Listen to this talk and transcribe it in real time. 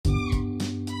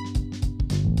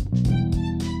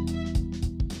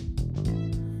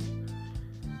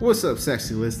What's up,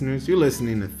 sexy listeners? You're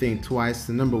listening to Think Twice,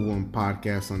 the number one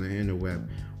podcast on the interweb,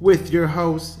 with your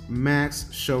host, Max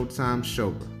Showtime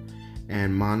Shober,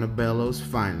 and Montebello's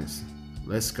finest.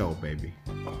 Let's go, baby.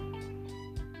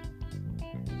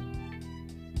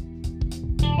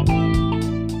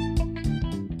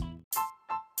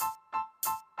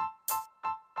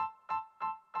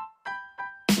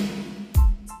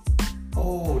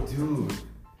 Oh, dude.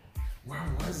 Where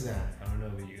was that? I don't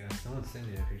know, but you guys, someone sent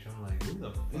me that picture. I'm like, who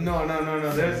the fuck?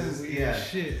 No. There's this,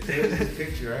 Shit. There's this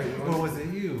picture, right? But was it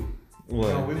you? What?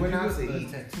 No, we went out to the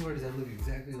eat. tattoo artist that look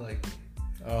exactly like me.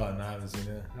 Oh, no, I haven't seen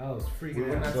that. I was We freaking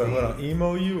went out. out Wait, to hold eat. on.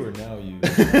 Emo you or now you? You're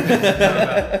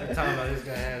talking about this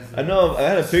guy has. I know. I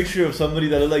had a picture of somebody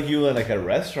that looked like you at like a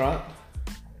restaurant.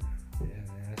 Yeah,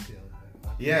 man, I feel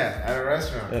that. Yeah, at a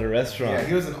restaurant. At a restaurant. Yeah,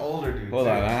 he was an older dude. Hold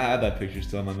too. on, I had that picture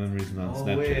still. My memory's not on Oh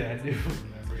Snapchat. wait, I do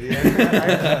remember. Yeah,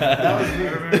 that was me.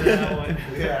 I remember that one.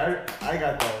 Yeah, I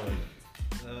got that one.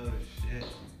 Oh shit.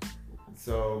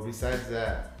 So besides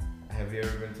that, have you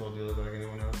ever been told you look like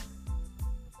anyone else?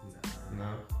 No.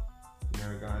 You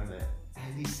never gotten that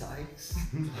Andy Sykes?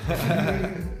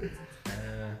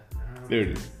 There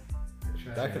it is.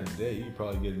 Back in the day, you could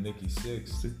probably get a Nikki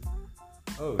Six.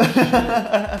 Oh, shit.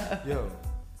 Yo,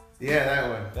 Yeah, that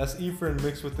one. that's Ephraim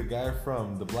mixed with the guy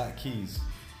from the Black Keys.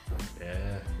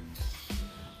 Yeah.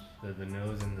 The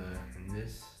nose and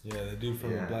this. Yeah, the dude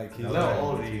from the Black Keys. A little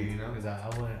older, you know? Because I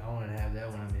want to have that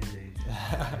when I'm his age.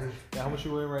 Yeah, how much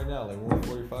you weighing right now? Like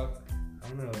 145? I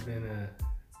don't know. I've been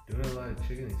doing a lot of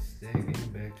chicken and steak, getting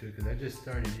back to it because I just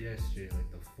started yesterday,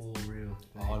 like the full real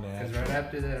thing. All Because natural. right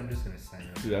after that, I'm just gonna sign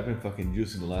up. Dude, I've been fucking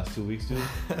juicing the last 2 weeks, dude.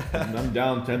 I'm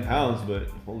down 10 pounds, but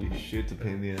holy shit, it's a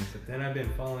pain in the ass. But then I've been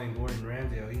following Gordon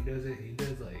Ramsay. How he does it. He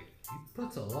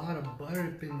puts a lot of butter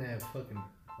up in that fucking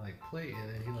like plate, and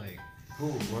then he like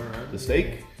The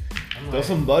steak? I'm Throw like,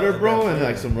 some butter, bro, and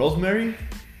like some rosemary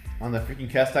on the freaking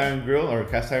cast iron grill or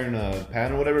cast iron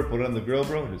pan or whatever. Put it on the grill,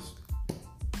 bro. Just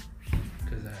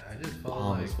Because I just follow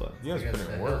bomb like as fuck. You guys I guess put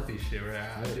in the work. healthy shit, right?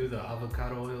 I do the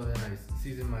avocado oil, then I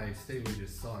season my steak with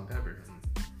just salt and pepper,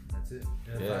 and that's it.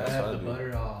 And if Yeah, I that's have what I the do.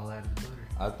 butter, I'll add the butter.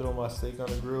 I throw my steak on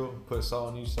the grill, put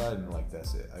salt on each side, and like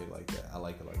that's it. I like that. I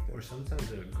like it like Or that. sometimes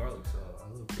the garlic salt.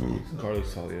 I love garlic salt. garlic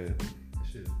salt, yeah. That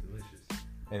shit is delicious.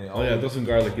 And it Oh yeah, always- throw some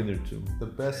garlic in there too. The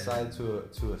best side to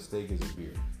a steak is a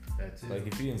beer. That's it. Like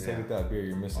if you didn't steak Yeah. without beer,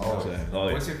 you're missing Oh, out. yeah. Oh,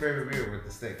 yeah. What's your favorite beer with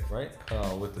the steak? Right?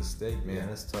 With the steak, man, Yeah.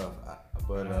 that's tough.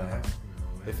 No, man.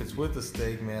 If it's with the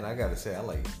steak, man, I gotta say I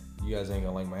like. You guys ain't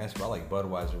gonna like my answer, but I like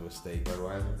Budweiser with steak.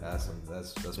 Budweiser? That's So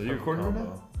you perfect recording right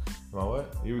combo. Am I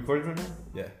what? You recording right now?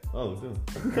 Yeah. Oh, dude.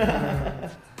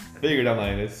 Figured I'm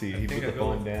like, let's see. He think put I the go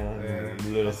phone with- down, Yeah.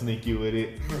 a little sneaky with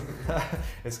it.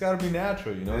 It's gotta be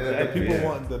natural, you know. Yeah,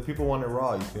 The people want it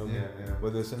raw. You feel me? Yeah, yeah.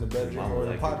 Whether it's in the bedroom Mama or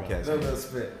in the like it raw. podcast. Little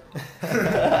spit.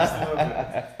 Just a little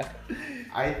bit.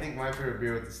 I think my favorite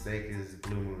beer with the steak is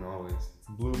Blue Moon always.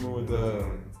 Blue Moon with Blue the.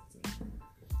 Moon.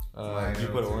 You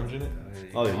put orange in it?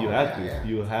 Oh, you Oh, have yeah, to. yeah.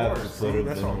 You Of have to course. put it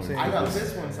That's in what I'm orange. saying. I got Yes.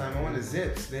 this one time. I went to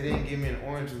Zips. They didn't give me an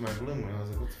orange with my Blue Moon. I was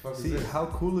like, what the fuck See, is this? how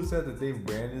cool is that they've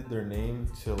branded their name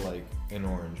to like an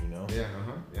orange, you know? Yeah,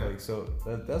 yeah. Like so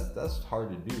that's hard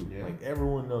to do. Yeah. Like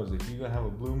everyone knows if you're gonna have a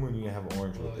blue moon, you're gonna have an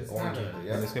orange Well, with it's it. not Orange a- with it,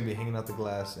 yeah. And it's gonna be hanging out the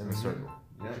glass in a Mhm. circle.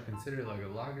 You should consider it like a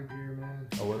lager beer, man.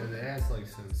 Oh, what? Because it has like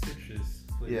some citrus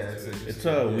flavor. Yeah, to it's it. a- It's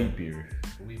a wheat beer.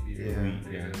 wheat beer. Yeah. Wheat,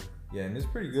 There you yeah. go. Yeah, and it's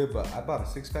pretty good, but I bought a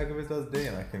 6-pack of it the other day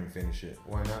and I couldn't finish it.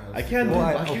 Why not? I can't do. Well,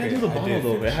 I can't do the I bottle did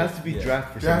though. It finish has it. to be Yeah.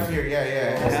 draft for Draft some here, reason.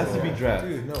 yeah. It has to be draft.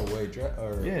 Dude, no way.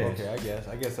 Yeah. Okay,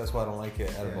 I guess that's why I don't like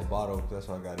it out of Yeah. a bottle. That's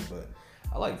why I got it. But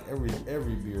I like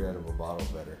every beer out of a bottle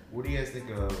better. What do you guys think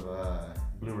of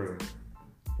Blue Ribbon?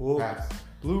 Well, Pabst.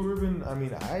 Blue Ribbon. I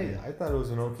mean, I thought it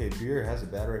was an okay beer. It has a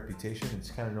bad reputation.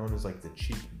 It's kind of known as like the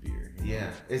cheap beer. you know?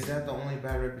 Yeah. Is that the only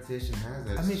bad reputation it has?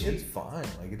 That I it's mean, cheap? it's fine.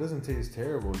 Like, it doesn't taste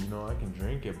terrible. You know, I can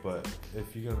drink it, but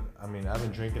if you're gonna, I mean, I've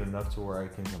been drinking enough to where I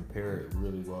can compare it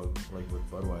really well, like with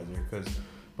Budweiser, because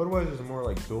Budweiser is more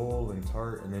like dull and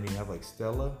tart, and then you have like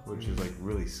Stella, which is like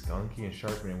really skunky and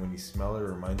sharp, and when you smell it, it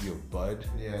reminds you of Bud.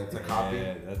 Yeah, it's a copy.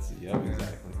 Yeah, that's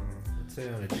exactly. Let's say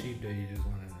on a cheap day, you just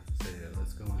want to say,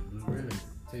 let's go with Blue Ribbon.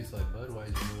 Tastes like Budweiser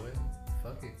in a way.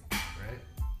 Fuck it, right?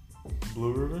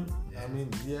 Blue Ribbon. Yeah. I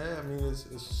mean,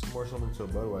 it's more similar to a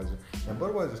Budweiser, and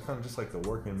Budweiser is kind of just like the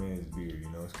working man's beer. You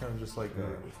know, it's kind of just like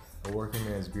a working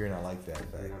man's beer, and I like that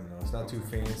fact. You know, it's not too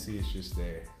fancy. It's just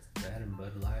there. That and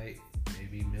Bud Light,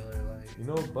 maybe Miller Light. You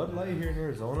know, Bud Light here in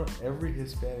Arizona, every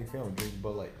Hispanic family drinks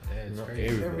Bud Light. Yeah, it's You know,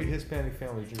 crazy. every Hispanic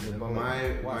family drinks a Bud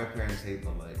Light. My parents hate the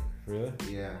light. Really?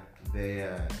 Yeah, they.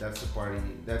 That's the party.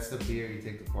 That's the beer you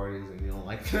take to parties, and you don't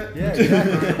like that. Yeah,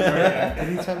 exactly. Right?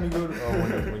 Anytime you go to,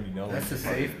 when you know. That's the like,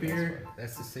 safe that's beer. what-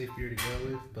 That's the safe beer to go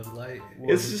with. Bud Light.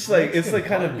 Well, It's just like it's like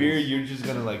kind of parties. beer you're just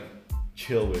gonna like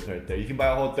chill with right there. You can buy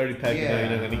a whole 30 pack, Yeah. and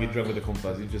you're not gonna get drunk with the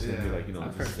compas. You're just gonna be Yeah. like, you know,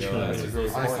 I've just heard Yo, chill. that's a great I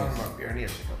was point. talking about beer. I need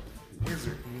to check out. Here's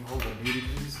her. Can you hold that beauty,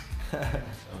 please? Oh,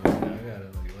 man, I gotta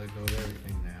like let go of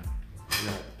everything now. You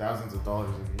got thousands of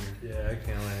dollars in here. Yeah, I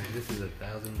can't lie. This is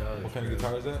 $1,000. What kind of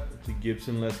guitar is that? It's a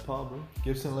Gibson Les Paul, bro.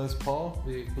 Gibson Les Paul?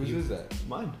 Wait, Whose you- is that?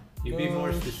 Mine. You be more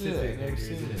Oh, shit, specific. never Is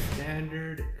seen it it. a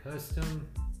standard, custom?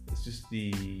 It's just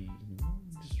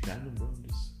just random, bro.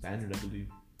 Just standard, I believe.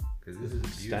 Because this is a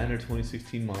beauty. Standard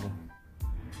 2016 model.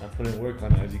 I put in work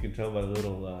on it, as you can tell by the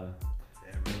little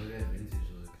Yeah, bro, look at that vintage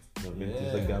look. the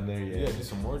vintage like down there. Yeah, do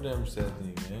some more damage to that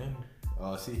thing, man.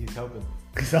 Oh, see, he's helping.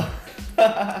 He's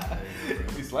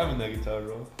slamming that guitar,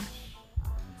 bro.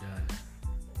 I'm done.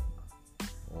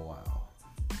 Oh, wow.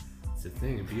 It's a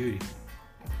thing of beauty.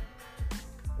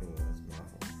 Oh, that's my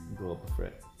fault. Go up a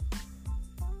fret.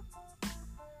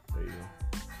 There you go.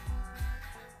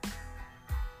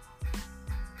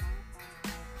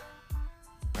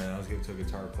 Alright, let's get to a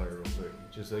guitar player real quick,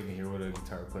 just so you can hear what a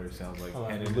guitar player sounds like. Oh,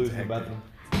 Hand I'm it losing to the Hector. bathroom.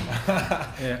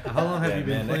 Yeah, how long have Yeah, you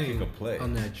been man, that kid playing can play.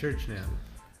 on that church now?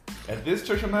 At this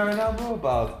church I'm at right now, bro,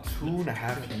 about 2.5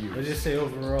 Let's years. just say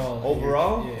overall.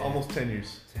 Overall, yeah. almost 10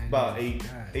 years. 10 About years.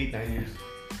 9 years.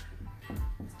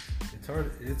 It's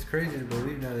hard. It's crazy to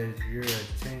believe now that you're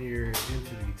 10 years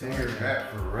into the guitar. You're now.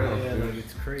 back for real, Yeah, dude. like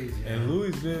it's crazy. And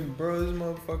Louis been, bro, this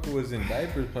motherfucker was in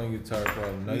diapers playing guitar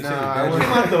probably. No, you Nah, said I he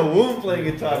wasn't graduated. I'm out the womb playing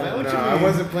guitar, man. What No, you mean? I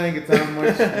wasn't playing guitar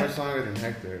much longer than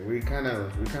Hector. We kind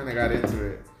of got into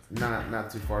it, not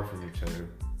too far from each other.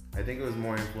 I think it was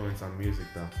more influence on music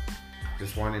though.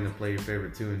 Just wanting to play your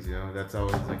favorite tunes, you know. That's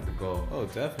always like the goal. Oh,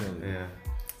 definitely. Yeah.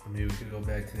 Maybe we could go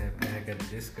back to that Panic at the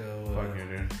Disco. Fuck yeah,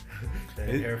 dude. That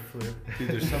It- hair flip. Dude,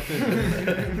 there's something.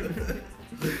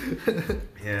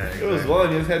 Yeah. It was exactly.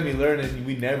 one. You just had me learn, and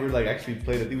we never like actually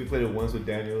played. I think we played it once with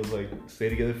Daniel. It was like stay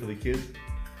together for the kids.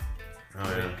 Oh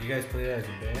yeah. You guys play that as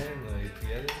a band, like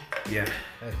together? Yeah.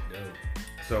 That's dope.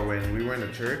 So when we were in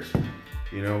the church,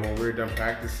 you know, when we were done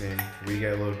practicing, we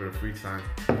get a little bit of free time.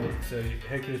 Oh, so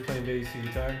Hector's playing bass and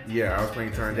guitar? Yeah, I was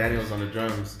playing guitar and Daniel was on the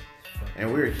drums.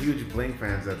 And we were huge Blink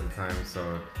fans at the time,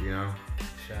 so, you know,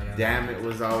 Shout out. Damn It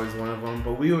was always one of them.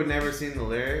 But we would never sing the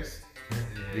lyrics Yeah,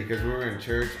 because we were in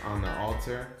church on the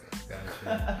altar.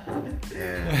 gotcha.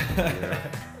 And, you know,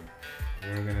 we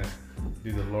were going to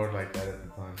do the Lord like that at the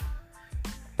time.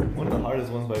 One of the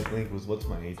hardest ones by Blink was "What's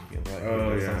My Age Again." Right?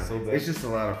 Oh, It yeah. sounds so bad. It's just a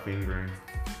lot of fingering.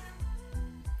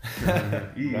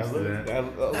 You used to that.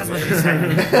 That's what she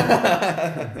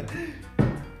said.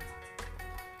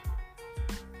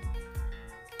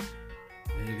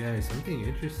 Hey guys, something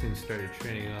interesting started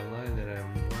trending online that I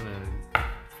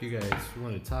if you guys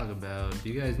want to talk about. Do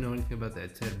you guys know anything about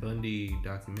that Ted Bundy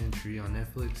documentary on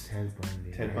Netflix? Ted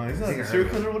Bundy. Ted Bundy. Isn't that like a serial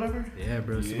killer or whatever? Yeah,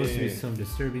 bro. It's supposed to be Yeah. some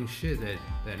disturbing shit that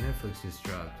Netflix just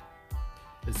dropped.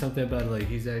 It's something about like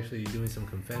he's actually doing some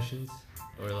confessions,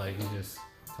 or like he's just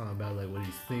talking about like what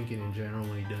he's thinking in general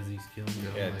when he does these killings.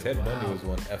 I'm Yeah, like, Ted wow. Bundy was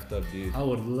one effed up dude. I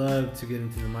would love to get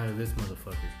into the mind of this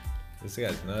motherfucker. This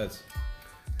guy's nuts.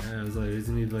 And I was like,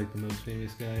 isn't he like the most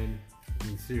famous guy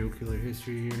in serial killer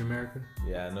history here in America?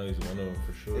 Yeah, I know he's one of them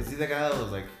for sure. Is he the guy that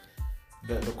was like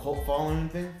the cult following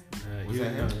thing? Was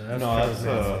that him?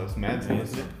 It's Manson,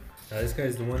 isn't it? This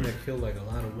guy's the one that killed like a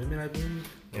lot of women, I believe.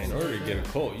 Yeah, in order to get a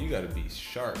cult, you gotta be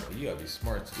sharp. You gotta be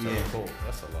smart to start Yeah. a cult.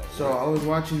 That's a lot of So work. I was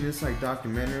watching this like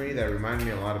documentary that reminded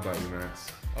me a lot about you,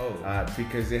 Max, Oh,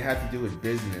 because it had to do with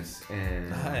business and.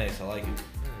 nice. I like it.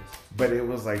 But it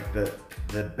was like the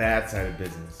bad side of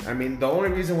business. I mean, the only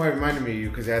reason why it reminded me of you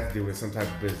because it had to do with some type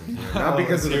of business, you know? Not Oh,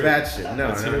 because of the bad let's shit. No,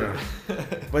 Let's no, hear no.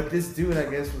 But this dude, I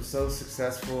guess, was so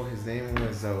successful. His name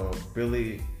was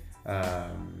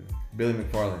Billy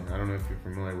McFarlane. I don't know if you're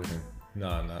familiar with him.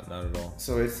 No, not at all.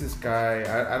 So it's this guy.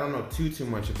 I don't know too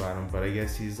much about him, but I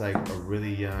guess he's like a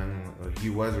really young. Or he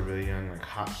was a really young, like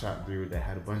hotshot dude that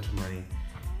had a bunch of money,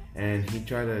 and he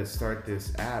tried to start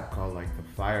this app called like the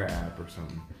Fire app or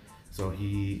something. So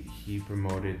he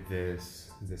promoted this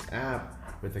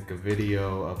app with like a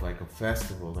video of like a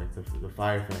festival, like the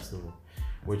Fire Festival,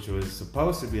 which was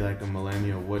supposed to be like a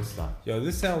millennial Woodstock. Yo,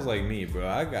 this sounds like me, bro.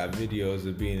 I got videos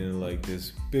of being in like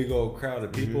this big old crowd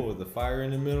of people with the fire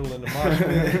in the middle in the mosh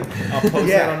pit. I'll post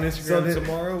Yeah, that on so Instagram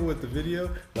tomorrow with the video.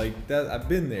 Like that, I've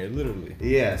been there literally.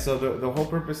 Yeah, so the whole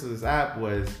purpose of this app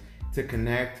was to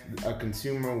connect a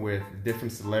consumer with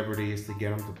different celebrities to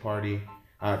get them to party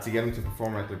to get them to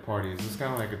perform at their parties. It's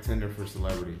kind of like a Tinder for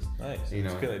celebrities. Nice. You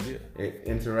That's know, a good idea. It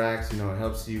interacts. You know, it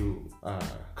helps you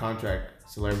contract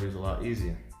celebrities a lot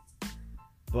easier.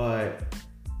 But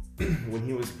when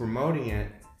he was promoting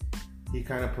it, he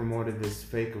kind of promoted this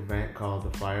fake event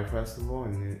called the Fire Festival,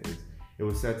 and it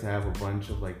was said to have a bunch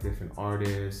of like different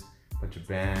artists, a bunch of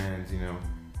bands, you know,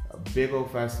 a big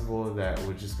old festival that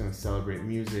was just gonna celebrate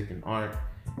music and art,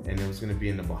 and it was gonna be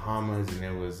in the Bahamas, and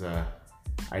it was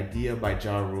idea by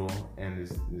Ja Rule and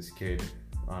this kid,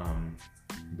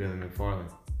 Billy McFarland.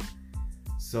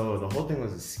 So the whole thing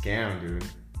was a scam, dude.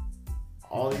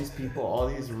 All these people, all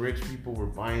these rich people were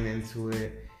buying into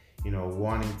it, you know,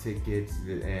 wanting tickets,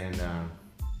 and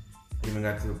even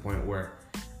got to the point where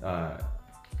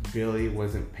Billy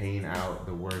wasn't paying out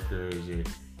the workers, or,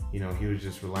 you know, he was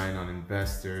just relying on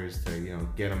investors to, you know,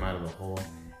 get them out of the hole.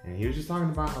 And he was just talking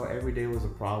about how every day was a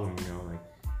problem, you know, like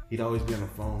he'd always be on the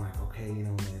phone like, okay, you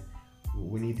know, man,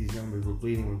 we need these numbers, we're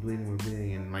bleeding.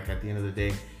 And like at the end of the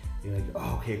day, you're like,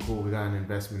 oh, okay, cool, we got an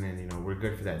investment in, you know, we're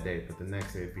good for that day. But the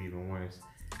next day it'd be even worse.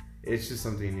 It's just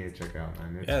something you need to check out,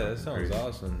 man. It's That sounds crazy.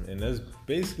 awesome. And that's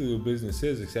basically what business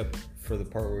is, except for the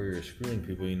part where you're screwing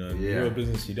people. You know, in real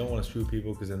business, you don't want to screw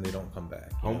people because then they don't come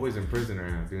back. Homeboy's in prison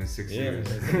right now, doing 6 years.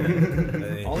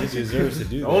 Only he deserves to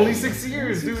do that. Only 6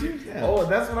 years, dude. 6 years, yeah. Oh,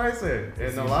 that's what I said.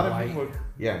 And a lot of white? people,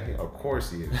 of course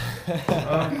he is.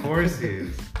 Of course he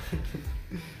is.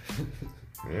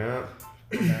 Yeah.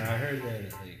 I heard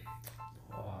that, like,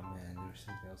 oh man, there was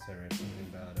something else I read,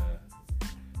 something about,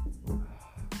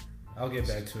 I'll get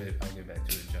back to it,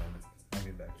 gentlemen. I'll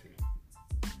get back to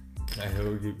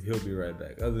it. He'll be right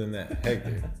back. Other than that,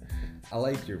 Hector, I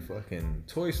like your fucking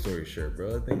Toy Story shirt,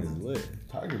 bro. That thing is lit.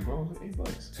 Target, bro.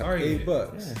 $8. Target. $8.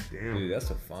 Yeah. Damn. Dude, that's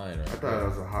a fine right I thought that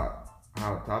was a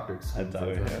hot topic. I thought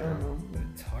it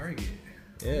Target.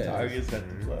 Yeah. Target's got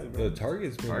the plug, bro. The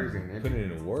Target's been Target's putting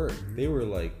in work. They were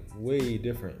like way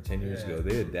different 10 years ago.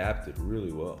 They adapted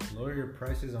really well. Lower your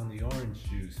prices on the orange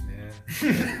juice,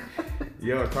 man.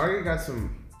 Yo, Target got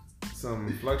some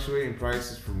fluctuating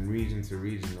prices from region to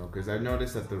region though, because I've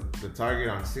noticed that the Target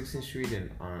on 16th Street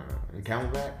in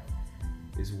Camelback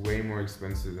is way more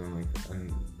expensive than like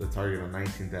the Target on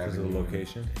 19th Because Avenue. of the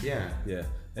location. Yeah. Yeah.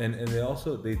 And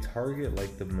they target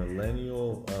like the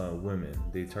millennial women.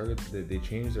 They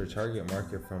change their target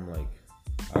market from like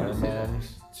our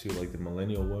moms to like the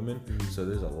millennial women. So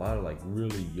there's a lot of like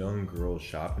really young girls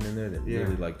shopping in there that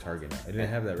really like Target now. It didn't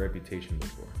have that reputation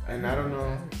before. And I don't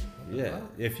know. Yeah,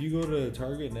 if you go to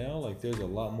Target now, like there's a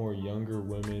lot more younger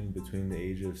women between the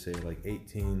age of say like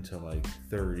 18 to like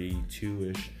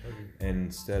 32-ish,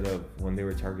 instead of when they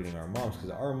were targeting our moms, because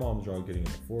our moms are all getting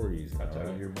in the 40s. I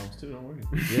target your moms too, don't worry.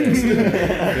 Yes,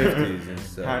 50s and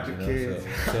stuff. Hide your kids.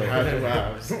 So Hide your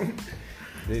wives.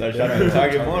 Start shopping at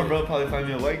Target more, bro. Probably find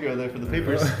me a white girl there for the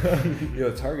papers.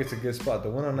 Yo, Target's a good spot. The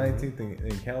one on 19th in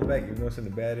Camelback, even though it's in a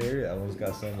bad area, that one's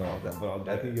got some.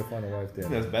 I think you'll find a wife there.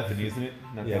 That's Bethany, isn't it?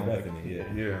 Not Yeah, Camelback. Bethany.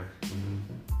 Yeah. Yeah.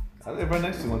 I live right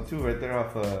next to one too, right there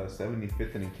off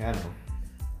 75th and Encano.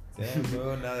 Damn,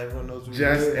 bro. Now everyone knows where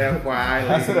Just you live. FYI.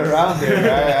 I sit around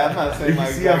there. I'm not saying If my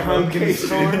you see a exact hunky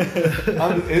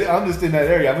location. I'm just in that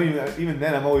area. I mean, even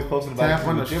then, I'm always posting about Tap it.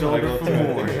 on the gym when I shoulder go for to.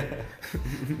 more.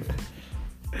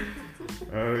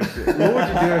 Oh shit. What would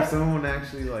you do if someone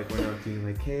actually like went up to you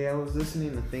like, hey, I was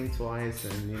listening to Think Twice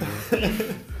and you know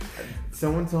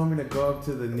someone told me to go up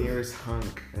to the nearest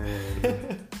hunk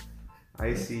and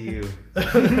I see you. I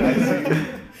see you.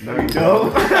 No you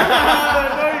don't.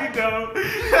 No you don't.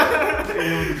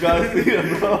 You gotta see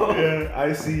it, bro. Yeah,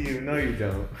 I see you. No you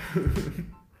don't.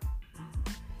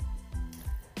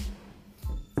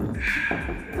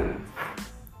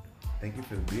 Thank you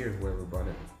for the beer, whoever bought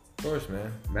it. Of course,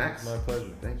 man. Max? My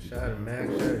pleasure. Thank you. Shout out to Max,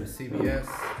 shout out to CBS.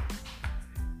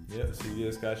 Yeah,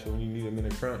 CVS got you when you need a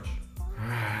minute crunch.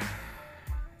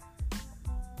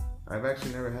 I've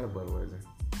actually never had a Budweiser.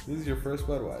 This is your first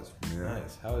Budweiser. Yeah.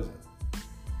 Nice. How is it?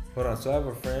 Hold on. So I have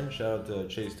a friend. Shout out to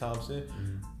Chase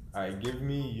Thompson. All right, give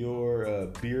me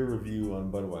your beer review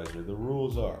on Budweiser. The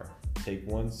rules are: take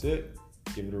one sip,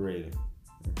 give it a rating.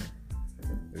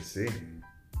 Let's see.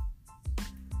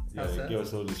 Yeah, How's that? give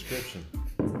us a little description.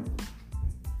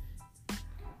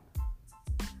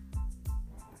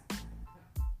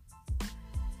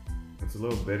 It's a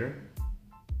little bitter,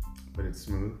 but it's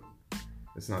smooth.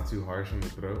 It's not too harsh on the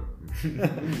throat.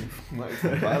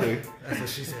 Father. That's what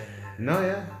she said. No,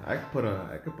 yeah, I could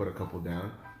put a couple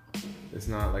down. It's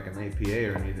not like an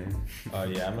IPA or anything. Oh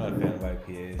yeah, I'm not a fan of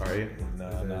IPAs. Are you? No,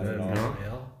 Is not that at a all. No? pale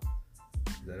ale?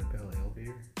 Is that a pale ale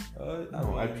beer? I No,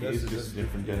 mean, IPA is just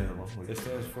different general. It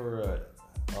stands for,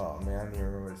 oh man, I don't even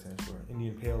remember what it stands for.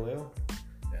 Indian Pale Ale.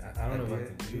 I don't know if I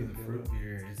can do the fruit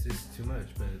beer. It's just too much,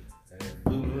 but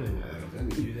Blue Moon, I can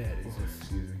do that. It's just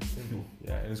simple.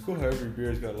 Yeah, and it's cool how every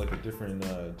beer's got like a different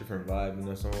vibe. You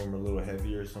know, some of them are a little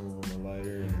heavier, some of them are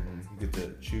lighter, and you get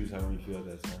to choose however you feel at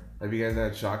that time. Have you guys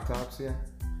had shock tops yet?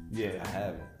 Yeah, I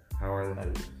haven't. How are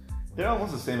they? They're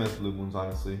almost the same as Blue Moons,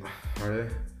 honestly. Are they?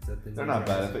 Is that the They're new not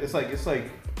bad. guys? It's like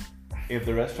if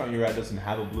the restaurant you're at doesn't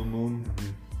have a Blue Moon,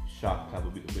 shock top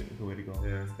would be the way to go.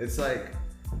 Yeah. It's like,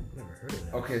 I've never heard of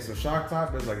that. okay, so shock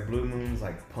top is like Blue Moon's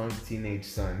like punk teenage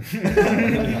son.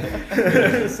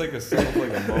 It's like a sort of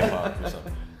like a mohawk or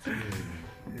something.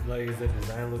 Like, is that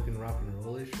design looking rock and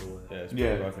rollish or what? Yeah, it's Yeah,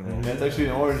 pretty rock and roll. that's actually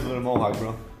an orange little mohawk,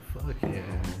 bro. Fuck yeah.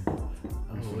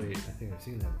 Oh wait, I think I've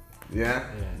seen that. Yeah?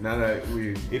 Yeah. Now that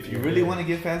we... If you really want to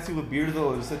get fancy with beer,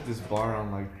 though, there's like this bar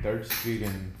on like 3rd Street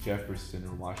and Jefferson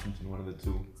or Washington, one of the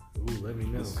two. Ooh, let me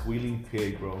know. The Squealing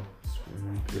Pig, bro.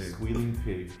 The Squealing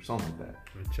Pig, or something like that.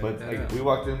 Check But that like, out. we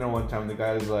walked in there one time. The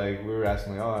guy was like, we were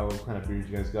asking like, oh, what kind of beers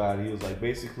you guys got? He was like,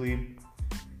 basically,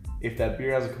 if that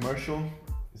beer has a commercial,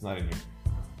 it's not in here.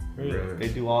 Really? They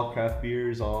do all craft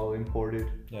beers, all imported.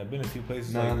 Yeah, I've been a few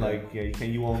places None like like yeah,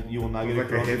 you will not get Like a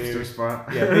Corona hipster beer. spot.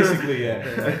 Yeah, basically, yeah.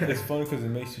 that. It's fun because it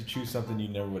makes you choose something you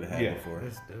never would have had Yeah. before.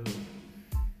 That's dope.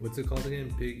 What's it called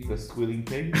again? Piggy? The Squealing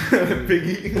Pig.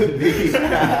 Piggy.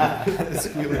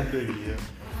 Squealing Piggy,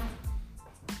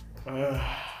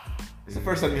 yeah. It's the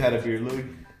first time you had a beer, Louis.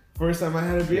 First time I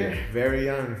had a beer? Yeah. Very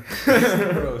young.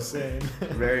 Bro, same.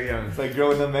 Very young. It's like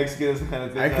growing up Mexicans kind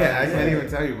of thing. I can't even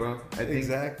tell you, bro. I think...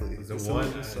 Exactly. Was it It's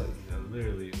one? just like,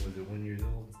 Literally, was it 1 year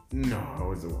old? No, I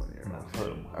was a 1 year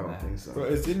old. I don't think so. bro,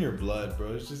 it's in your blood,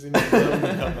 bro. It's just in your blood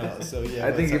when you come out. So yeah.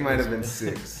 I think that's it might how have been it's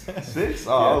 6. 6?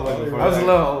 Yeah, Oh, probably I was a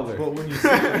little older. But when you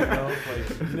sip it, you know,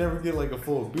 like you never get like a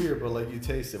full beer, but like you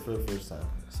taste it for the first time.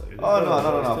 It's like, Oh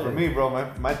no! For me, bro,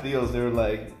 my deals they were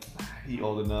like, he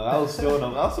old enough. I was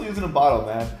still using a bottle,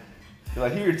 man. They're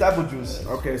like, here, it's apple juice.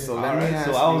 Okay, so let Alright, me ask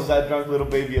so you. I was that drunk little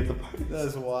baby at the party.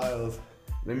 That's wild.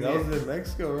 Let me, That was in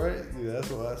Mexico, right? Dude,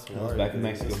 that's was smart. back in dude.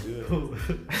 Mexico. Let's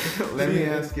do it. let me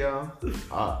ask y'all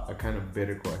a kind of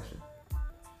bitter question.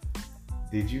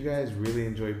 Did you guys really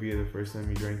enjoy beer the first time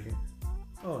you drank it?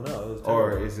 Oh no, it was Or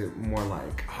terrible. is it more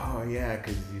like, oh yeah,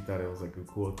 because you thought it was like a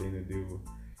cool thing to do?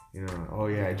 You know, oh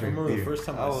yeah, I I drink remember beer. the first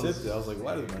time I I was- sipped it, I was like,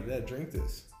 why does my dad drink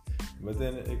this? But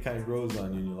then it kind of grows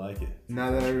on you and you like it. Now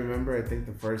that I remember, I think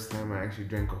the first time I actually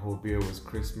drank a whole beer was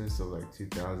Christmas of like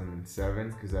 2007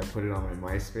 because I put it on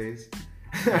my MySpace.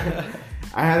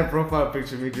 I had a profile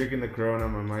picture of me drinking the Corona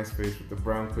on my MySpace with the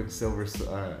brown Quicksilver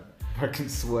fucking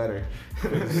sweater.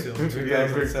 Quicksilver. Yeah,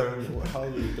 2007, how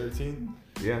old were you, 13?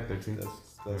 Yeah, 13.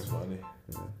 That's funny.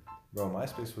 Yeah. Bro,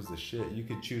 MySpace was the shit. You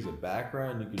could choose a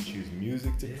background, you could choose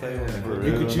music to play Yeah. with.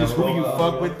 You could choose who you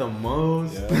fuck with the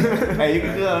most. Yeah. Hey, you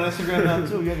can do that on Instagram now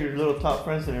too. You have your little top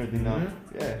friends and everything now.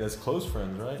 Yeah, That's close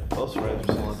friends, right? close friends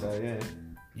or something like that. Yeah.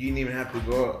 You didn't even have to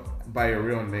go by your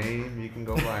real name. You can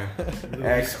go by Little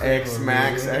XX screen or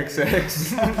Max real.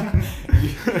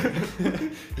 XX.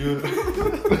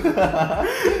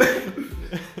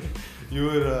 You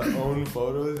would own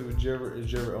photos. Did you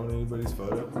ever own anybody's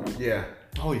photo? Yeah,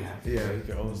 Oh yeah. yeah. You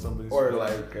could own somebody's Or photo.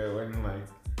 like when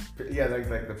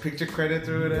like the picture credits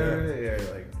or whatever. Yeah,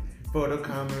 like photo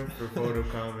comment for photo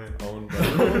comment. owned by.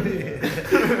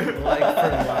 Like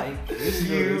for like.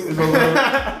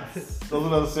 Those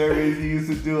little surveys you used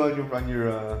to do on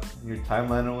your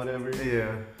timeline or whatever.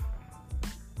 Yeah.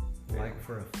 Like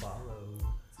for a follow.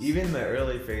 Even the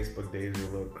early Facebook days were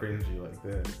a little cringy like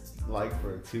that. Like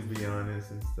for to be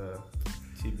honest and stuff.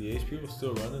 TBH people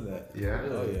still running that. Yeah.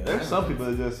 Oh yeah. There's some people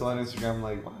that just on Instagram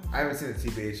like, what? I haven't seen a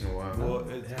TBH in a while. Well,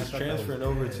 Yeah, I it's thought that transferring was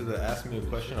over bad. to the ask me a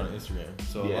question on Instagram.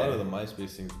 So Yeah. a lot of the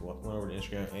MySpace things went over to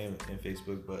Instagram and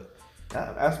Facebook, but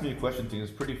That Ask Me a Question thing is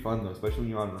pretty fun though, especially when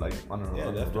you're on a Yeah, on a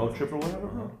definitely. road trip or whatever.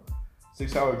 Uh-huh.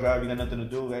 6-hour drive, you got nothing to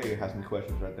do. Hey, ask me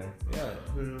questions right there. yeah,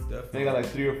 definitely. They got like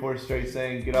 3 or 4 straight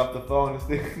saying, "Get off the phone and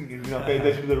stay, pay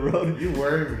attention to the road." You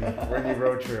worry me when you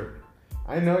road trip.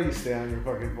 I know you stay on your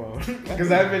fucking phone because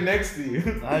I've been next to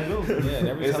you. I do. Yeah, and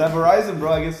every It's time- that Verizon,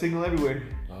 bro. I get signal everywhere.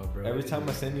 Oh, bro. Every time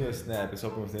I send you a snap, it's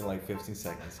open within like 15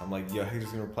 seconds. I'm like, yo, he's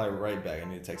just gonna reply right back. I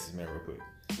need to text this man real quick.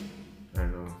 I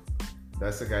know.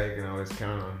 That's the guy you can always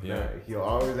count on. Yeah. He'll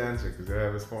always answer because he'll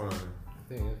have his phone on him.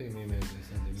 I think maybe I just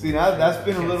sent it See, more. now that's I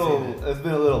been a can't little. say that. It's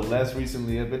been a little less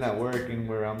recently. I've been at work and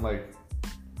where I'm like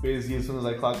busy as soon as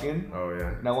I clock in, Oh yeah.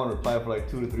 and I won't reply for like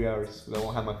 2 to 3 hours because I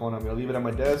won't have my phone on me. I'll leave it at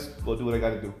my desk. Go do what I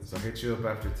gotta do. So I'll hit you up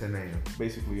after 10 a.m.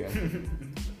 Basically, yeah.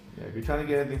 Yeah, if you're trying to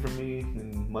get anything from me,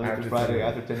 then Monday After to Friday 10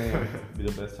 after 10 a.m. be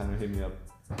the best time to hit me up.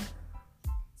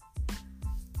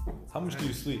 How much do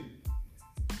you sleep?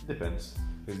 Depends.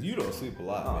 Because you don't sleep a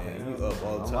lot, Oh, man. yeah. You up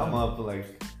all the time. I'm up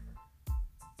like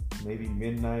maybe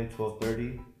midnight,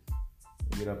 12:30.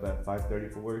 I get up at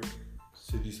 5:30 for work.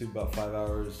 So do you sleep about 5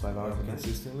 hours? 5 hours a night.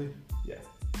 consistently? Yeah.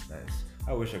 Nice.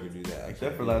 I wish I could do that. I Except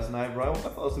can't for do last night, bro. I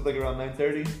fell asleep like around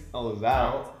 9:30. I was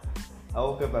out. I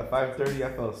woke up at 5:30.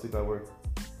 I fell asleep at work.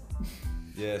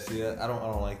 Yeah, see, I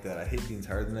don't like that. I hate being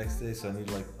tired the next day, so I need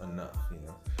like enough, you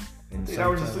know. And 8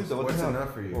 hours of sometimes- sleep though. What the What's hell?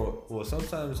 enough for you? Well,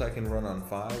 sometimes I can run on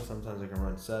 5, sometimes I can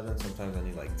run 7, sometimes I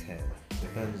need like 10.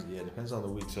 Depends. Yeah, depends on the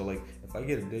week. So like, if I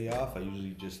get a day off, I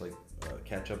usually just like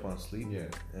catch up on sleep. Yeah.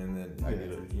 And then I get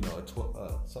a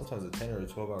 12, sometimes a 10 or a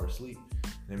 12-hour sleep,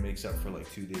 and it makes up for like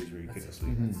 2 days where you couldn't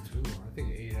sleep. Mhm. That's too long. I think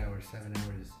 8 hours, 7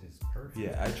 hours is perfect.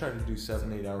 Yeah, I try to do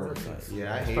 7, 8 hours a night. Perfect.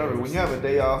 Yeah, I It's hate perfect. When you have a oversleeping.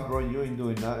 day off, bro, you ain't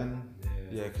doing nothing.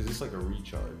 Yeah, because it's like a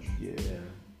recharge. Yeah.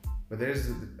 But there's,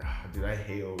 dude, I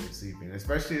hate oversleeping.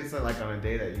 Especially it's like on a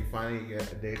day that you finally get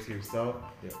a day to yourself,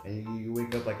 Yeah. and you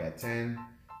wake up like at 10,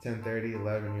 10:30,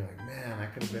 11. You're like, man, I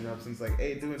could have been up since like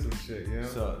 8 doing some shit, you know?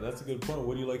 So that's a good point.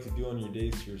 What do you like to do on your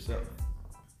days to yourself?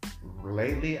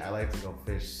 Lately, I like to go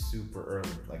fish super early,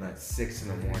 like at 6 in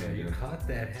the morning. Yeah, you dude. caught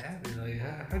that habit. Like,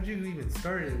 how'd you even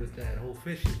start it with that whole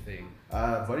fishing thing?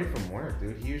 Buddy from work,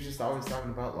 dude, he was just always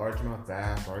talking about largemouth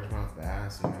bass,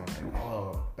 you know, like,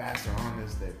 oh, bass are on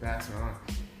this day, bass are on.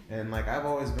 And like, I've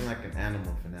always been like an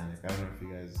animal fanatic. I don't know if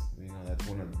you guys, you know, that's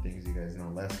one of the things you guys know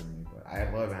less than me, but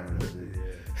I love animals,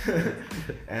 dude.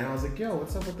 And I was like, yo,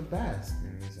 what's up with the bass?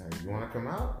 And he's like, you want to come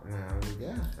out? And I was like,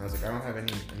 yeah. I was like, I don't have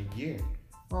any gear.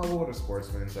 Well, we'll go to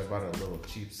Sportsman, so I bought a little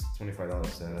cheap $25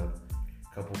 setup,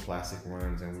 a couple plastic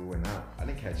ones, and we went out. I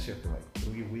didn't catch shit for like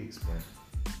 3 weeks,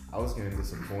 but I was getting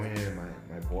disappointed. And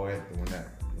my boy, the one that,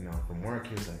 you know, from work,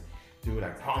 he was like, dude, I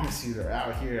promise you they're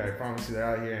out here. I promise you they're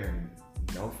out here. And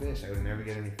no fish. I would never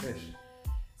get any fish.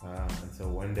 Until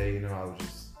one day, you know, I was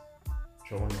just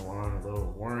trolling along a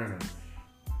little worm, and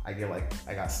I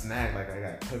got snagged, like I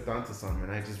got hooked onto something,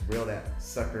 and I just reeled that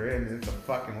sucker in, and it's a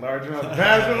fucking largemouth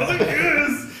bass. I was like,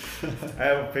 yes! I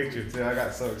have a picture too. I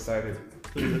got so excited.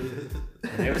 And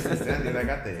ever since then, dude, I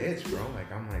got the itch, bro.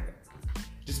 Like, I'm like,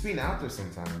 just being out there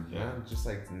sometimes, you know? Just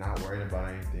like not worrying about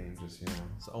anything, just, you know.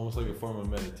 It's almost like a form of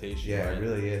meditation. Yeah, right? it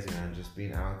really is, man. Just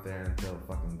being out there until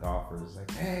fucking golfers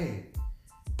like, hey,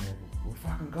 man, we're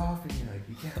fucking golfing here. Like,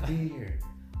 you can't be here.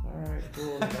 All right,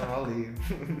 cool. No, I'll leave.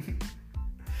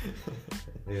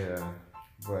 Yeah,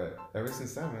 but ever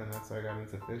since then, man, that's how I got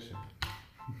into fishing.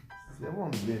 See,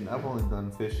 I've only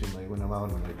done fishing like when I'm out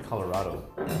in like Colorado.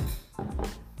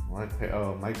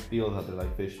 Mike Field out there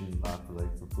like fishing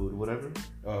for food or whatever.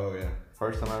 Oh yeah.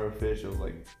 First time I ever fished, I was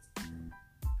like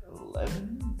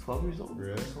 11, 12 years old.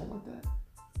 Really? Something like that.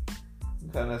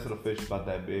 Kind of nice little fish about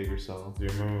that big or so. Do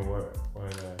you remember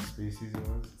what species it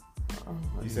was? I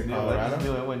You just said knew- I Colorado? just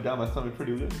knew it went down my stomach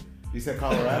pretty good. You said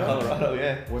Colorado? Colorado,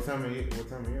 yeah. What time of year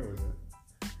was it?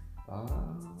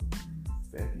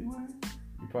 February?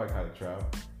 You probably caught a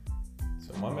trout.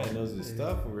 So my man knows his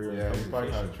stuff. We're Yeah, you probably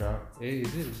caught a trout. Hey,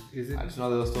 is it? I just know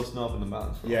there was still snow up in the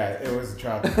mountains. bro. Yeah, it was a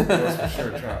trout. It was for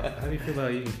sure a trout. How do you feel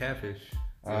about eating catfish?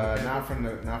 Not from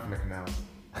the canals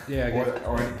Yeah, I guess.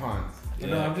 or any ponds.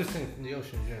 No, I'm just saying from the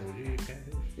ocean in general. Would you eat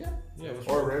catfish? Yeah. Yeah, what's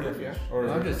Or wrong with river, catfish? yeah. Or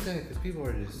No, I'm river. just saying because people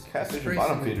are just Catfish are straight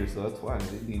bottom seafood. feeders, so that's why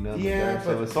they need nothing. Yeah, there.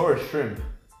 So but- it's or shrimp.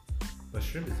 But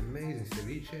shrimp is amazing.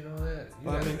 Ceviche and all that. You But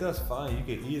I gotta- mean, that's fine. You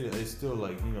can eat it. It's still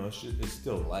like, you know, it's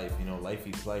still life. You know, life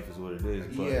eats life is what it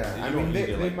is. But Yeah, you I don't mean, eat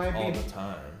they it, like, might all be- the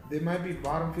time. They might be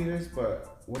bottom feeders,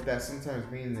 but what that sometimes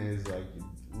means is like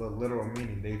literal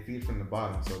meaning. They feed from the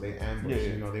bottom, so they ambush. Yeah,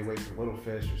 yeah. You know, they wait for little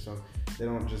fish or something. They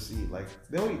don't just eat like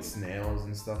they'll eat snails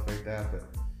and stuff like that, but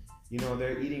you know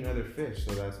they're eating other fish,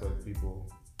 so that's why people,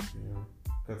 you know,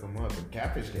 cook them up. And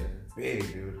catfish get big,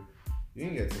 dude. You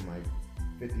can get some like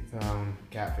 50-pound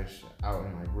catfish out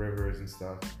in like rivers and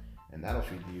stuff, and that'll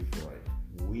feed you for like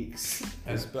weeks.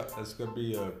 It's gonna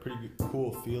be a pretty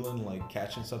cool feeling, like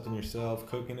catching something yourself,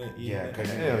 cooking it, eating Yeah, it.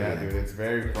 cooking, Hell yeah, yeah. dude, it's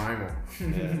very primal. Yeah.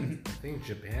 I think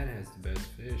Japan has the best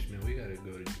fish, man. We gotta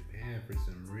go to Japan for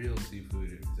some real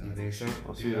seafood. You think so?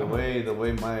 Well, see, Dude, the I'm-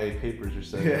 way my papers are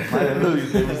set, Yeah. my Louis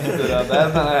papers are set up,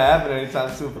 that's not gonna happen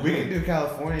anytime soon for We me. can do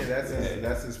California. That's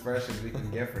as fresh as we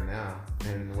can get for now.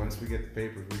 And once we get the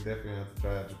papers, we definitely have to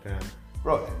try out Japan.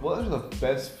 Bro, what are the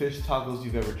best fish tacos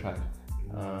you've ever tried?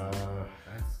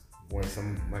 That's When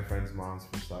some of my friends' moms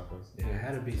fish tacos. yeah. It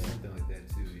had to be something like that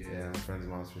too. Yeah, Yeah. my friends'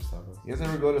 moms fish tacos. You guys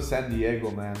ever go to San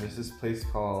Diego, man? There's this place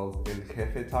called El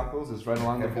Jefe Tacos. It's right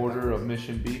along the Jefe border Tacos. of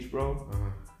Mission Beach, bro.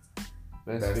 Uh-huh.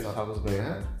 Best Best fish tacos, tacos I've ever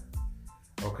yeah?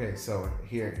 had. Okay, so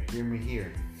hear me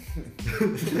here.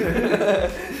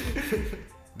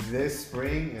 This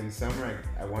spring and summer,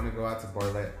 I want to go out to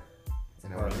Bartlett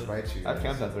and I want to invite you. I guys.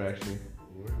 camped out there actually.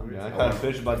 I Oh, caught a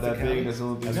fish about that big. That's the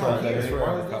only thing. No, That's yeah, where I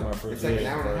Bartlett, caught my first It's like an fish.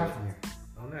 hour and a half from here.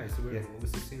 Oh, nice. So Yeah.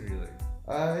 what's the scenery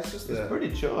like? It's just It's a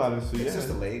pretty chill, honestly. It's Yeah. just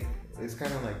a lake. It's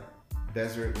kind of like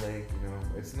desert lake, you know.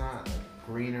 It's not like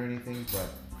green or anything, but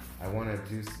I want to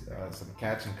do some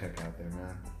catch and cook out there,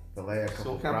 man. Fillet a So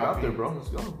couple camp out crappie. there, bro. Let's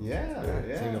go. Yeah,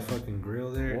 yeah. Take a fucking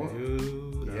grill there, What?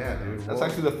 dude. Yeah, dude. That's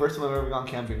actually the first time I've ever gone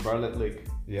camping, Bartlett Lake.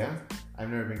 Yeah, I've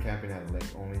never been camping at a lake,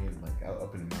 only like out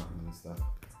up in the mountains and stuff.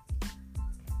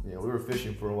 Yeah, we were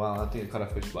fishing for a while. I think I caught a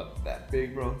fish about that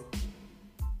big, bro.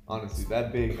 Honestly,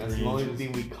 that big. That's the 3 only inches.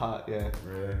 thing we caught. Yeah,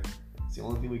 Really? it's the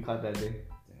only thing we caught that day.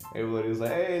 Everybody was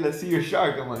like, "Hey, let's see your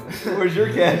shark." I'm like, "Where's your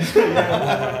catch?"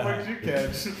 Yeah, what did you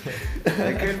catch?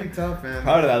 That could be tough, man.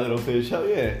 Proud of that little fish. Hell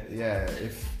yeah. Yeah,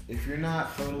 if you're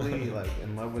not totally like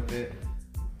in love with it,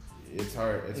 it's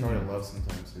hard. It's hard to love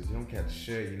sometimes because you don't catch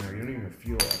shit. You know, you don't even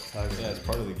feel a tug. Yeah, it's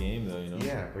part of the game, though. You know.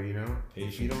 Yeah, but you know,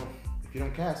 if you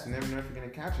don't catch, you never know if you're gonna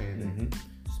catch anything.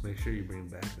 Just make sure you bring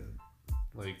backup.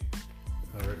 Like,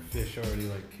 fish already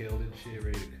like killed and shit,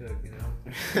 ready to cook, you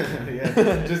know?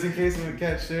 Yeah, just in case we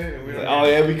catch shit and we don't. Oh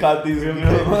yeah, we caught these. We don't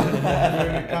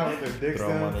get caught with their dicks Throw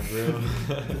them on down. the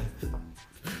grill.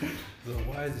 So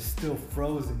why is it still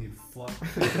frozen, you fuck?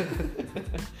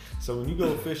 So when you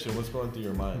go fishing, what's going through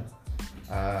your mind?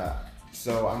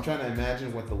 So I'm trying to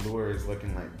imagine what the lure is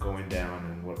looking like going down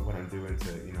and what I'm doing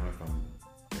to, you know, if I'm.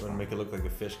 You want to make it look like a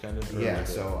fish, kind of? Or Yeah. like a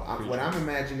So what creature? I'm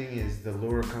imagining is the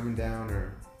lure coming down,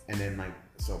 and then like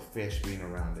so fish being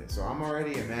around it. So I'm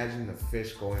already imagining the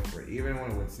fish going for it, even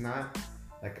when it's not.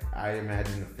 Like I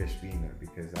imagine the fish being there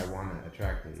because I want to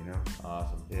attract it, you know.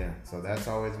 Awesome. Yeah. So that's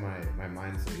always my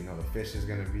mindset. You know, the fish is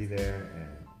gonna be there, and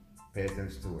pay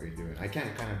attention to what you're doing. I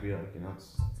can't kind of be like, you know,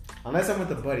 unless I'm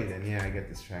with a buddy, then yeah, I get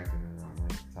distracted and I'm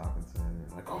like talking to him,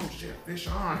 and like, oh shit, fish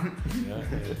on. Yeah.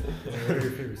 What are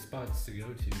your favorite spots to go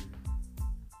to?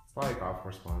 Probably golf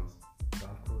course ponds.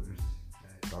 Golf course.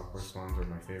 Nice. Golf course ponds are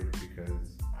my favorite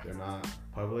because they're not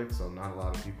public, so not a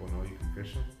lot of people know you can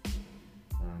fish them.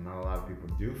 Not a lot of people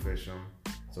do fish them,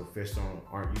 so fish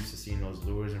aren't used to seeing those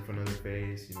lures in front of their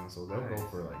face, you know. So they'll go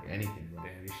for like anything, bro.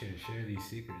 Damn, you shouldn't share these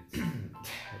secrets.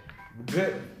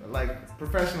 Good, like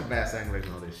professional bass anglers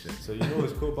know this shit. So you know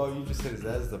what's cool about you just said is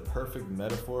that is the perfect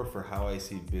metaphor for how I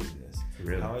see business.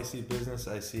 Really? How I see business,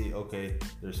 I see, okay,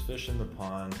 there's fish in the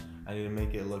pond. I need to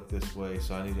make it look this way,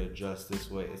 so I need to adjust this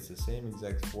way. It's the same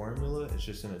exact formula. It's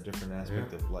just in a different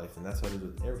aspect of life, and that's how it is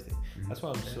with everything. That's why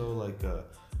I'm so like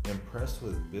impressed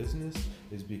with business,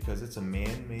 is because it's a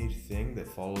man-made thing that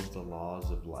follows the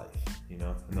laws of life. You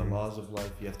know, and the laws of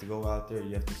life, you have to go out there,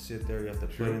 you have to sit there, you have to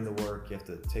put in the work, you have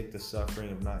to take the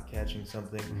suffering of not catching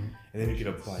something, and then you get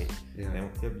a bite. Yeah. And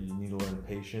then you need to learn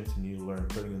patience, and you need to learn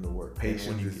putting in the work. Patience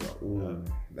And when you is get- ooh,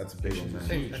 that's a big one, patience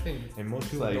man. is I think and most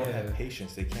people like, don't have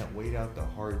patience. They can't wait out the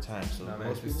hard times. So no, man,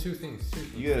 most there's people, two things.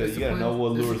 You gotta know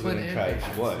what lures discipline gonna and catch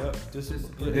patience. what. Yep,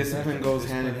 discipline. Discipline goes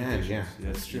hand in and hand, patience. yeah,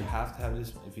 Yes, that's you true. have to have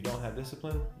discipline. If you don't have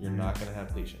discipline, you're not gonna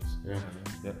have patience. Yeah.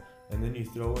 Yep. And then you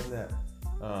throw in that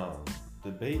the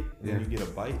bait, and then you get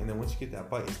a bite, and then once you get that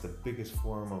bite, it's the biggest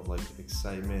form of like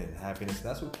excitement and happiness.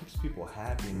 That's what keeps people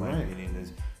happy, in my Right. opinion.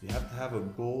 Is you have to have a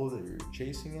goal that you're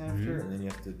chasing after, and then you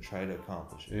have to try to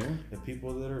accomplish it. Yeah. The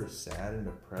people that are sad and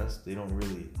depressed, they don't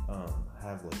really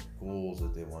have like goals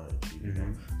that they want to achieve. You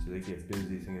know? So they get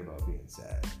busy thinking about being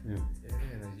sad. Yeah,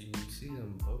 and you see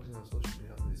them posting on social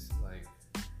media, all this like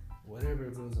whatever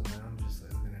goes on. I'm just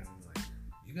like looking at them like,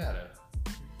 you gotta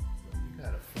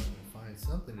fucking find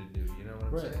something to do. You know what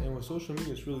I'm Right, saying? and with social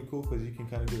media, it's really cool because you can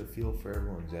kind of get a feel for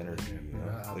everyone's energy. You know,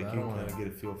 Yeah, like I you don't can kind wanna- of get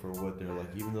a feel for what they're like,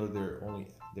 even though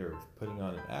they're putting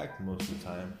on an act most of the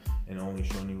time and only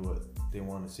showing you what they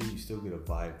want to see. You still get a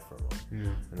vibe from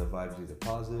them, and the vibe's either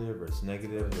positive or it's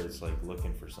negative or it's like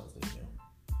looking for something. You know.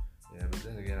 Yeah, but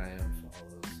then again, I am for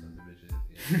all those sons of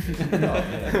bitches at the end. Oh,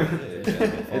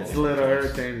 yeah. It's a little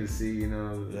irritating to see, you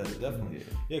know. Yeah, definitely.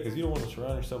 Yeah, because you don't want to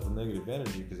surround yourself with negative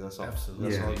energy because that's all. Absolutely.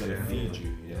 That's all Yeah, gonna yeah. feed you.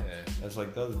 You know? Yeah. That's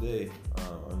like the other day.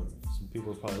 Some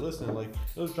people are probably listening. Like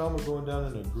there was drama going down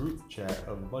in a group chat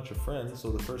of a bunch of friends.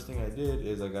 So the first thing I did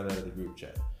is I got out of the group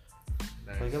chat.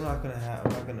 Like I'm not gonna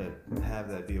have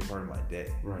that be a part of my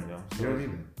day. Right. You know. You don't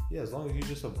even. Yeah, as long as you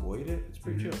just avoid it, it's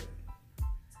pretty chill.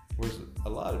 Whereas a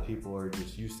lot of people are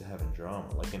just used to having drama.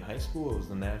 Like in high school, it was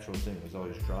the natural thing. It was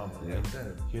always drama. Yeah.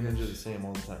 Like, humans are the same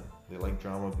all the time. They like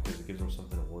drama because it gives them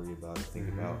something to worry about and think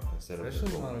about instead of.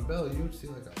 Especially in Montebello, you would see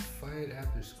like a fight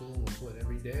after school almost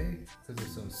every day because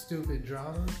of some stupid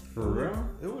drama. For real?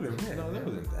 It wouldn't. Yeah, no, there yeah.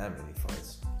 wasn't that many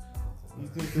fights. You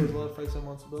think there was a lot of fights in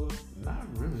Montebello? Not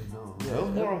really, no. Yeah, That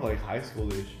was more of like high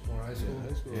schoolish. More high school.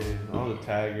 High school. Yeah, all the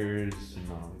taggers and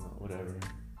whatever.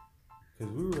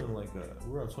 because we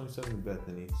were on 27th and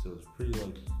Bethany, so it's pretty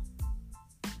like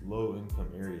low income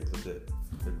area, but the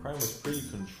crime was pretty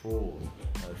controlled.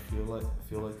 I feel like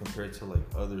compared to like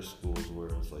other schools where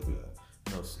it's like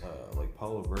like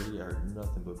Palo Verde. I heard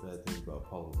nothing but bad things about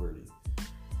Palo Verde.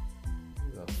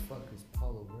 Who the fuck is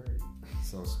Palo Verde?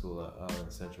 Some school out in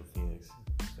Central Phoenix.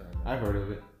 I've heard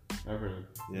of it.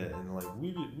 Yeah, and like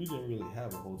we didn't really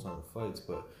have a whole ton of fights,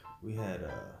 but we had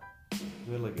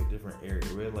like a different area.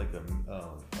 We had like a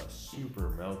super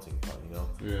melting pot, you know.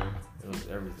 Yeah. It was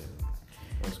everything.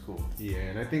 That was cool. Yeah,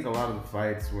 and I think a lot of the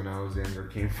fights when I was younger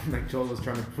came from like Cholo's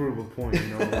trying to prove a point, you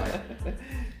know,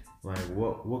 like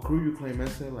what crew you claim,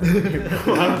 Mesa? Like,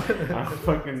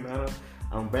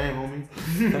 I don't bang, homie.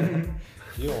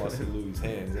 You don't want to see Louis'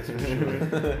 hands, that's for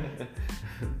sure.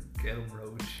 Get him,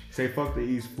 Roach. Say fuck the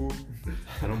East, fool.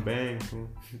 I don't bang, fool.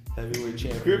 Heavyweight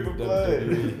champion. Grip of blood.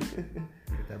 WWE.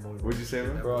 Get that boy. What'd you say,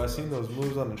 bro? Bro, I seen those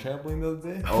moves on the trampoline the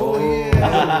other day. Oh,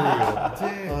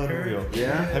 yeah. Unreal.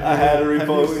 Yeah? I had to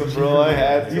repost them, bro. I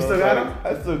had to. You still got them?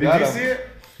 I still Did got you them. see it?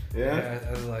 Yeah. Yeah,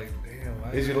 I was like, damn.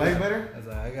 Is your leg better? I was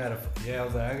like, I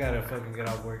gotta fucking get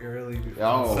off work early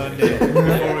Oh. on Sunday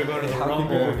before we go to the How can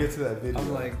Rumble. people get to that video?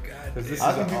 I'm like, God, Because this is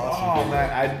I an can awesome video.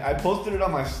 man, I posted it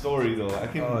on my story though. I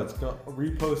can Oh, it's gonna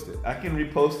repost it. I can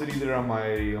repost it either on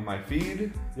my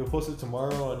feed. You'll post it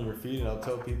tomorrow on your feed, and I'll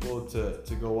tell people to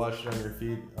go watch it on your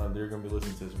feed. They're gonna be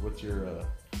listening to this. What's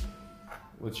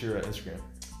your Instagram?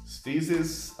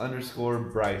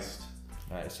 Steezus_Bryce.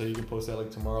 All right, so you can post that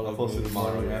like tomorrow. I'll Like post it maybe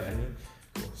tomorrow, yeah. afternoon.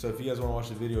 Cool. So if you guys want to watch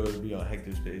the video, it'll be on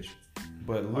Hector's page.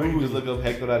 But Or you can just Louis, look up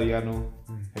Hector Arellano.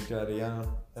 Hector Arellano,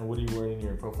 and what are you wearing in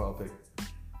your profile pic?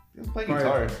 He's playing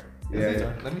Probably- guitar.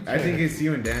 Yeah. Let me I think check. it's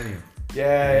you and Daniel.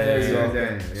 Yeah, there you Yeah, go.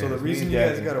 Daniel. So the it's reason me you and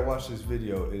guys Daniel. gotta watch this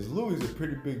video is Louis is a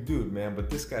pretty big dude, man, but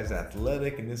this guy's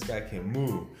athletic and this guy can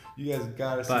move. You guys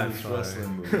gotta see By this far. wrestling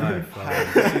move. By You far.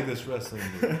 have to see this wrestling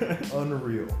move.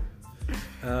 Unreal.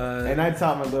 And I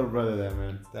taught my little brother that,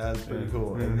 man. That's pretty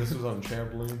cool. And this was on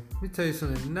trampoline. Let me tell you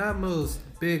something. Not most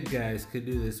big guys could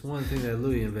do this one thing that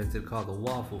Louis invented called the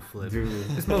waffle flip. Dude.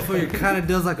 This motherfucker kind of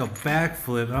does like a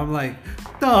backflip, and I'm like,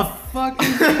 the fuck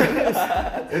is this?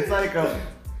 It's like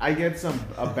I get a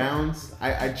bounce.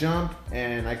 I jump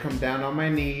and I come down on my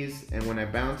knees, and when I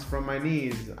bounce from my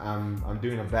knees, I'm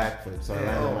doing a backflip, so I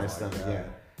land on my stomach. God. Yeah,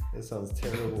 That sounds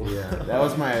terrible. yeah. That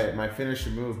was my finisher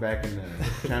move back in the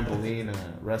trampoline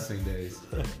wrestling days.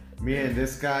 Me and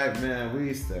this guy, man, we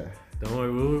used to. Don't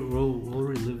worry, we'll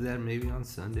relive that maybe on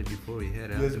Sunday before we head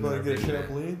You out. guys to about to our get a big event.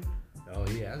 trampoline? Oh,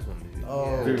 he has one, dude.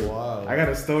 Oh, Dude, wow. I got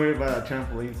a story about a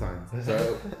trampoline time.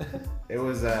 So it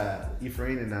was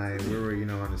Ephraim and I. We were,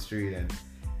 on the street, and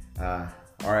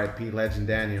R.I.P. Legend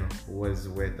Daniel was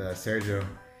with Sergio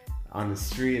on the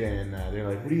street, and they're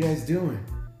like, "What are you guys doing?"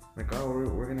 I'm like, "Oh,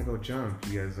 we're gonna go jump.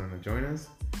 You guys wanna join us?"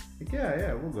 Like,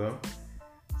 yeah, we'll go.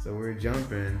 So we're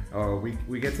jumping. Oh,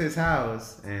 we get to his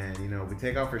house, and we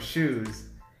take off our shoes,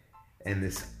 and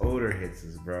this odor hits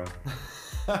us, bro.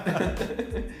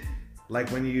 Like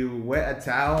when you wet a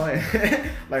towel,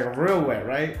 like real wet,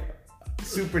 right?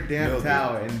 Super damp Mildew.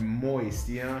 towel and moist,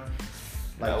 like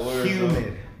That word,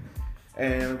 humid.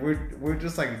 And we're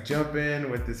just like jumping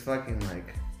with this fucking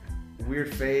like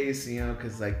weird face,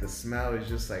 because like the smell is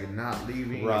just like not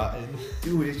leaving. Rotten.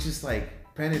 Dude, it's just like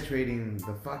penetrating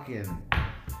the fucking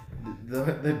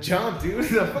the jump, dude.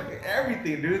 The fucking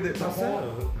everything, dude.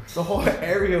 The whole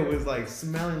area was like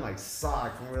smelling like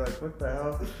sock, and we're like, what the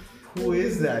hell? Who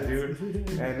is that, dude?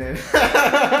 And then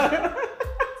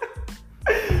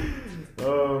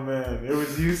oh man, it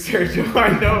was you, Sergio.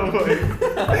 I know, but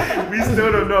we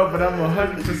still don't know, but I'm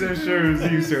 100% sure it was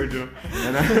you, Sergio.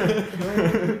 And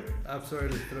I'm sorry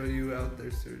to throw you out there,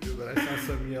 Sergio, but I saw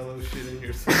some yellow shit in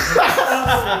your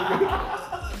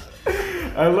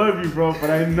I love you, bro, but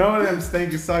I know them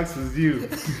stinky socks was you,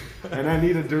 and I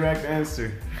need a direct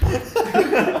answer.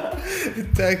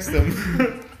 Text them.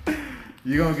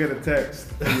 You're gonna get a text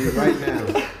from me right now.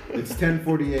 It's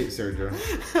 10:48, Sergio.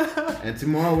 And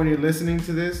tomorrow when you're listening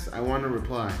to this, I want to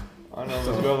reply. I don't know,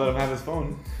 let's go let him have his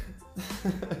phone.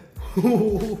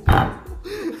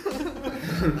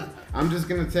 I'm just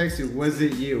gonna text you, was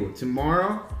it you?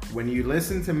 Tomorrow, when you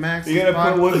listen to Max's You gotta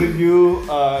pod- put was it you,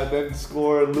 then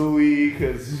score Louis,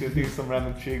 because she'll think some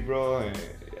random chick, bro. And,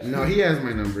 No, he has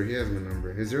my number.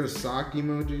 Is there a sock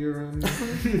emoji around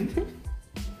there?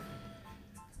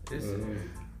 Is it?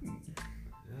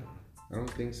 I don't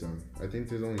think so. I think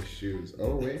there's only shoes.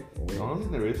 Oh wait. I don't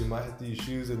think there is. You might have to use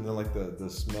shoes and then like the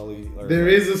smelly. Or There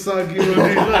is a sock emoji.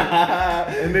 Look,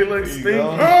 and they look There you stink.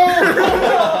 go.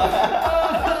 Oh!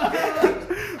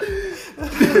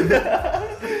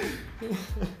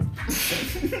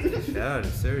 Shout out to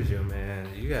Sergio, man.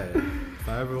 You got it. If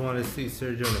I ever want to see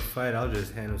Sergio in a fight, I'll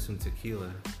just hand him some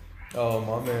tequila. Oh,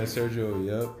 my man Sergio,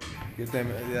 yep. Get that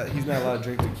man. Yeah, he's not allowed to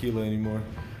drink tequila anymore.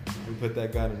 We put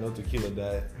that guy in a no tequila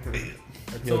diet.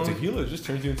 Yo, tequila just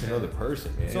turns you into another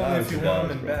person, man. It's only if you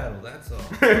want him in battle, that's all.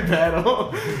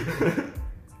 Battle.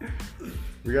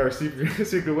 We got our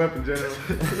secret weapon, General.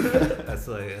 That's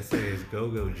like his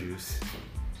go-go juice.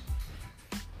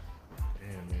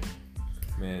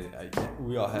 Man,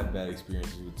 we all have bad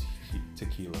experiences with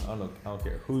tequila. I don't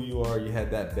care who you are. You had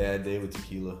that bad day with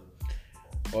tequila.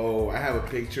 Oh, I have a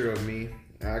picture of me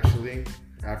actually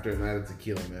after a night of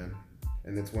tequila, man,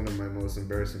 and it's one of my most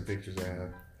embarrassing pictures I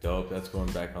have. Dope. That's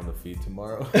going back on the feed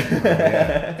tomorrow.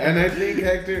 Yeah. And I think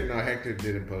Hector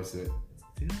didn't post it.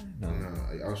 No,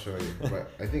 I'll show you.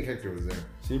 But I think Hector was there.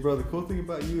 See, bro, the cool thing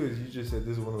about you is you just said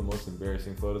this is one of the most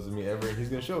embarrassing photos of me ever, and he's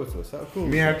gonna show it to us. How cool!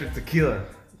 Me after tequila.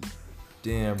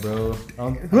 Damn, bro. Were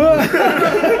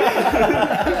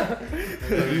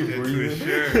you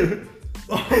sure?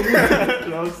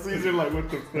 I was Caesar like, what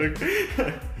the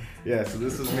fuck? Yeah, so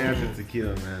this was me after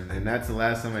tequila, man, and that's the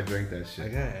last time I drank that I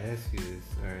shit. gotta ask you this.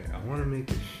 All right, I want to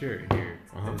make a shirt here.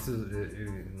 Uh-huh. This is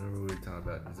remember we were talking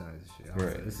about designs and shit. I was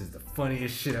Right. like, this is the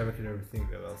funniest shit I could ever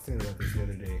think of. I was thinking about this the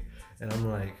other day, and I'm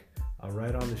like, I'll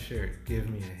write on the shirt, "Give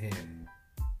me a hint,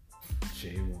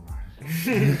 J1."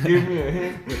 Give me a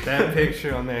hint. With that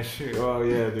picture on that shirt. Oh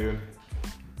yeah, dude.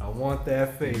 I want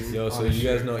that face. Yo, on so the you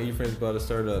guys shirt. know Ephraim's about to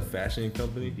start a fashion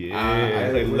company? Yeah, I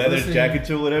like was leather listening- jackets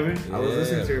or whatever. I was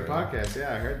listening Yeah, to your bro. podcast.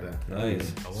 Yeah, I heard that.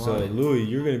 Nice. I want So it. Louis,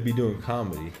 you're gonna be doing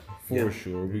comedy for Yeah.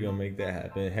 sure. We're gonna make that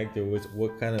happen. Hector,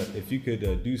 what kind of, if you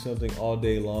could do something all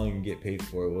day long and get paid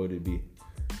for it, what would it be?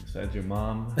 Besides your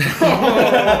mom.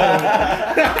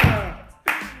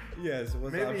 Yes.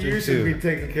 What's Maybe option you should two? be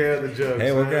taking care of the jokes.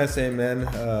 Hey, what man. can I say, man?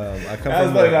 I come I was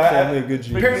from like, a family of good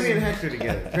Pair me Jews. and Hector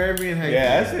together. Pair me and Hector. Yeah, I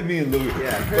together. said me and Louis.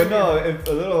 Yeah, But no, if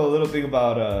a little thing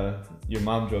about your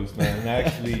mom jokes, man.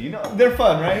 Actually, you know, they're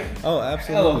fun, right? Oh, Hell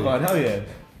absolutely. fun. Hell yeah.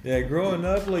 Yeah, growing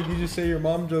up, like you just say your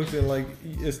mom jokes and like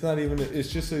it's not even.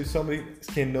 It's just so somebody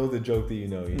can know the joke that you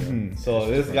know. You know. Mhm. So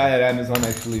this guy at Amazon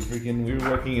actually freaking, we were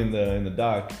working in the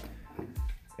dock,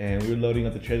 and we were loading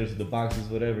up the trailers with the boxes,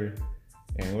 whatever.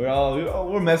 And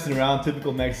we're messing around,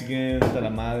 typical Mexicans, de la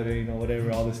madre, you know,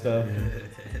 whatever, all this stuff. And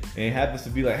it happens to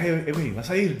be like, hey, wait, vas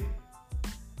a ir?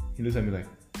 He looks at me like,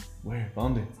 where? ¿Pa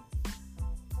dónde?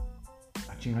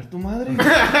 A chingar tu madre?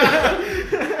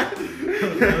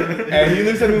 And he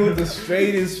looks at me with the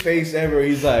straightest face ever.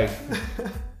 He's like,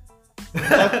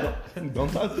 don't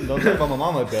talk about my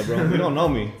mom like that, bro. You don't know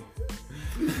me.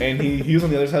 And he was on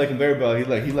the other side of the conveyor belt.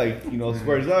 He like, you know,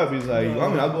 squares up. He's like, I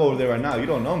mean, I'll go over there right now. You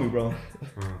don't know me, bro.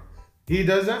 He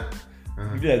does that?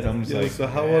 Yeah, I'm just Yo, like, so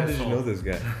how well did you asshole. know this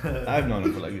guy? I've known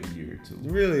him for like a year or two.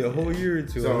 Really, a whole year or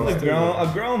two. So- Let's do it. A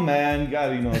grown man,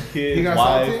 got, you know, a kid, He got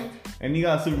wife, salty? and he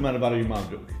got super mad about your mom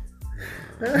joke.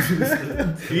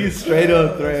 He's straight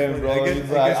up threatening, bro. I guess-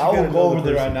 He's I like, guess you I will gotta go know over the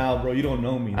there person. right now, bro. You don't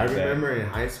know me. I like that." remember in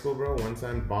high school, bro, one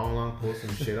time Ballon pulled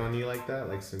some shit on you like that,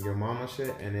 like some your mama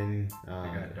shit, and then It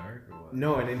got dark or what?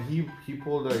 no, and then he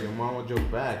pulled your mama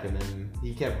joke back, and then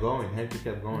he kept going. Hector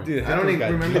kept going. Dude, I don't Hector even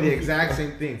got remember the jumped. exact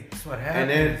same thing. That's what And happens.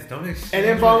 then- Don't exchange And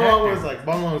then with Ballon Hector. was like,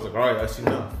 all right, that's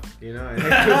enough. You know, and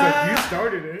Hector was like, you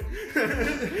started it.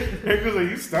 Hector was like,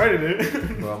 you started it.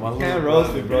 Bro, my You little can't roast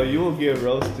brother, it, bro. You will get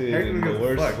roasted Heck, in we the give a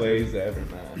worst fuck, ways ever,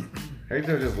 man.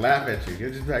 Hector would just laugh at you. He'll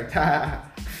just be like, ha.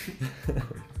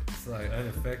 It's like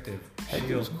ineffective.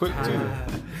 Hector was quick too.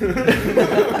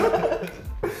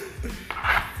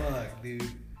 Fuck, dude.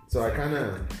 So I kind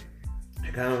of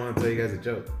want to tell you guys a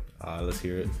joke. Let's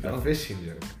hear it. A fishing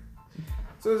joke.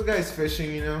 So this guy's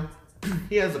fishing, you know.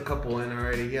 He has a couple in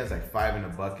already. He has like 5 in a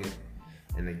bucket.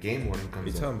 And the game warden You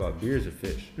comes up. talking about beers or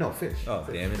fish? No, fish. Oh,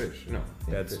 Fish, damn it. Fish. No.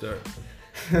 Bad fish. start.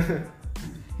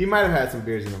 He might have had some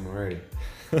beers in him already.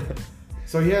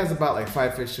 So he has about like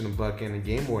 5 fish in a bucket, and the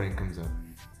game warden comes up.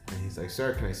 And he's like,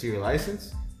 sir, can I see your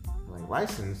license? I'm like,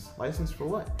 license? License for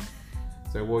what?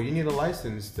 He's like, well, you need a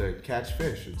license to catch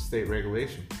fish. It's state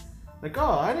regulation. Like,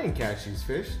 oh, I didn't catch these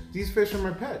fish. These fish are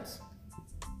my pets.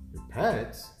 Your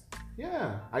pets?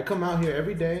 Yeah. I come out here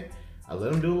every day. I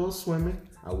let them do a little swimming.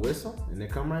 I whistle, and they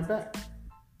come right back.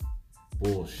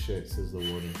 Bullshit, says the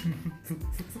warden.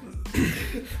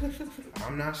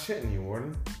 I'm not shitting you,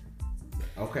 warden.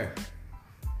 Okay.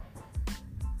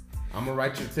 I'm gonna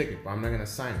write you a ticket, but I'm not gonna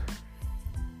sign it.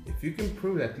 If you can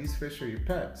prove that these fish are your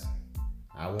pets,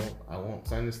 I won't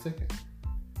sign this ticket.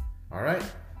 All right.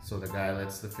 So the guy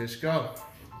lets the fish go.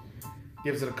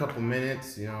 Gives it a couple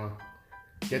minutes, you know,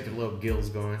 get the little gills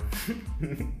going.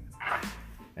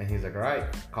 And he's like, all right,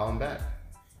 call him back.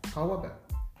 Call what back?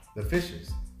 The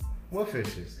fishes. What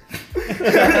fishes?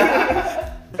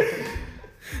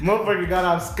 Motherfucker got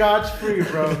off scotch free,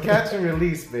 bro. Catch and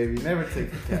release, baby. Never take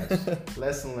the catch.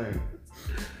 Lesson learned.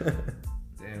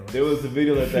 Damn. There was a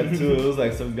video like that too. It was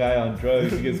like some guy on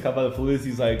drugs. He gets caught by the police.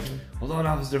 He's like, "Hold on,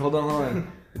 officer. Hold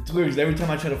on. It's weird. 'Cause every time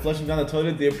I try to flush them down the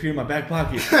toilet, they appear in my back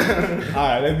pocket." All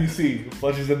right, let me see.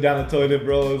 Flushes them down the toilet,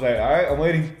 bro. I was like, "All right, I'm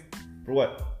waiting for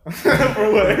what?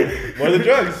 For what? What are the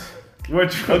drugs?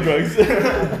 What What drugs?"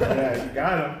 Yeah, you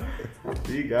got him.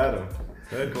 You got him.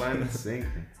 Hook, line, and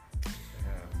sinker. Yeah,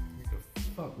 you can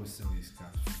fuck with some of these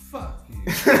cops. Fuck you.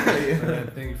 Yeah. Man,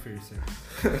 thank you for your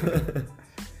service.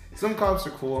 Some cops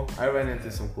are cool. I ran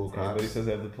into some cool Everybody cops. says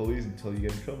they have the police until you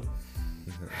get in trouble.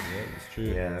 Yeah, it's true.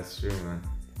 Yeah, that's true, man.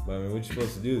 But I mean, what you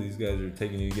supposed to do? These guys are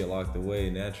taking you to get locked away.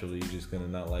 Naturally, you're just gonna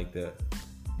not like that.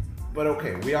 But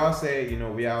okay, we all say,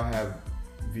 we all have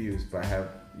views, but have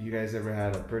you guys ever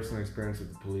had a personal experience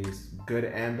with the police, good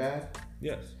and bad?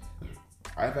 Yes.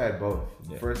 I've had both.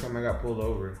 Yeah. First time I got pulled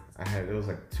over, it was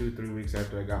like 2-3 weeks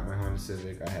after I got my Honda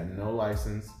Civic. I had no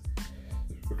license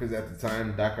because at the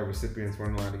time DACA recipients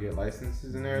weren't allowed to get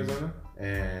licenses in Arizona,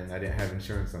 and I didn't have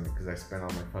insurance on it because I spent all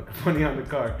my fucking money on the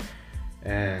car.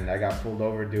 And I got pulled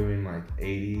over doing like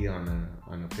 80 on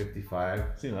a 55.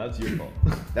 See, that's your fault.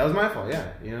 That was my fault,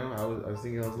 yeah. I was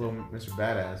thinking I was a little Mr.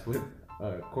 Badass with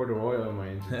a quart of oil in my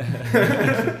engine.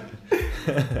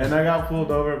 And I got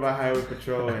pulled over by Highway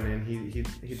Patrol, and then he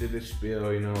did this spiel,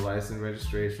 license,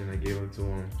 registration. I gave it to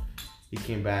him. He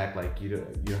came back like, you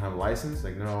don't have a license?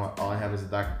 Like, no, all I have is a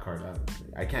DACA card.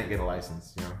 I can't get a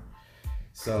license,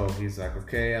 So he's like,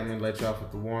 okay, I'm gonna let you off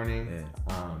with the warning.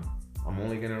 Yeah. I'm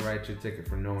only gonna write you a ticket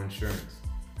for no insurance.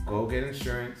 Go get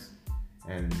insurance,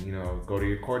 and go to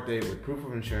your court date with proof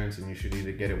of insurance, and you should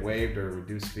either get it waived or a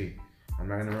reduced fee. I'm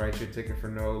not gonna write you a ticket for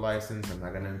no license. I'm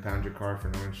not gonna impound your car for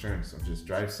no insurance. So just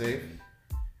drive safe.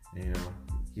 And,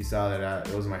 he saw that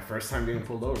it was my first time getting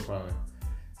pulled over, probably.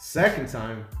 Second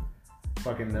time,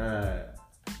 fucking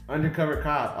undercover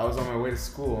cop. I was on my way to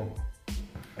school,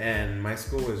 and my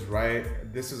school was right.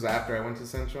 This was after I went to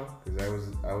Central because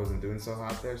I wasn't doing so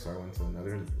hot there, so I went to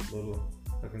another little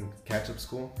fucking catch-up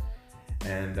school.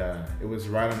 And it was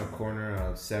right on the corner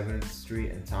of 7th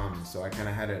Street and Thomas. So I kind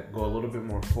of had to go a little bit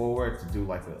more forward to do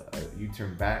like a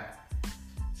U-turn back.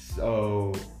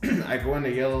 So I go in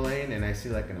the yellow lane and I see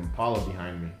like an Impala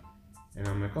behind me. And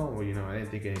I'm like, oh, well, I didn't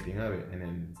think anything of it. And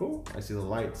then, boom, I see the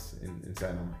lights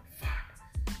inside. And I'm like,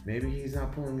 fuck, maybe he's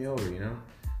not pulling me over,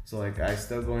 So like I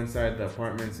still go inside the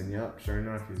apartments and sure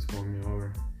enough, he was pulling me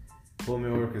over. Pulled me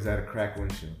over because I had a cracked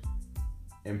windshield.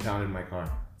 Impounded my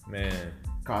car. Man.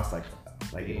 Cost like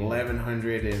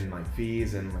 $1,100 in like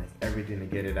fees and like everything to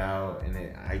get it out, and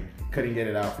I couldn't get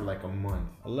it out for like a month.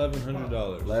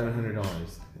 $1,100.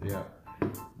 $1,100. Yeah.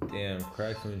 Damn,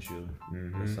 cracked windshield.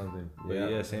 Mm-hmm. Or something. But Yeah.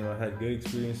 yeah, same. I've had good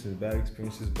experiences and bad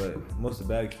experiences, but most of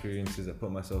the bad experiences I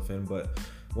put myself in. But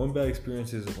one bad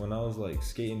experience is when I was like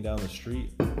skating down the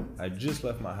street. I just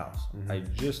left my house. Mm-hmm. I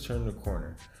just turned the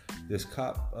corner. This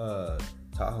cop,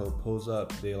 Tahoe, pulls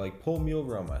up. They like pulled me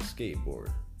over on my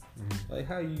skateboard. Mm-hmm. Like,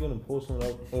 how are you gonna pull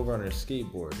someone over on their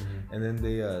skateboard? Mm-hmm. And then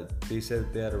they said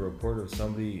that they had a report of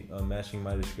somebody matching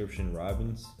my description,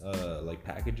 Robbins, like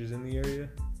packages in the area.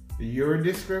 Your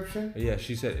description? Yeah,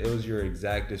 she said it was your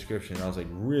exact description. I was like,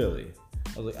 really?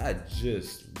 I was like, I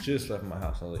just left my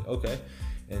house. I was like, okay.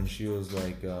 And she was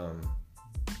like,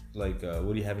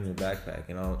 what do you have in your backpack?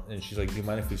 And she's like, do you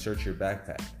mind if we search your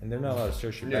backpack? And they're not allowed to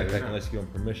search your backpack unless you give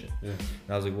them permission. Yeah. And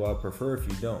I was like, well, I prefer if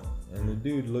you don't. And the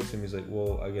dude looks at me, he's like,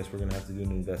 well, I guess we're gonna have to do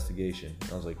an investigation.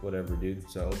 And I was like, whatever, dude.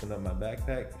 So I opened up my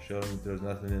backpack, showed them there was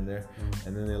nothing in there,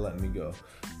 and then they let me go.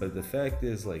 But the fact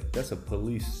is, like, that's a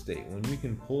police state. When you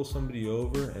can pull somebody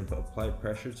over and apply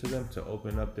pressure to them to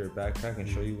open up their backpack and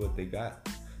show you what they got,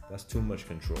 that's too much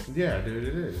control. Yeah, dude,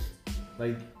 it is.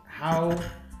 Like, how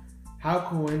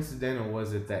coincidental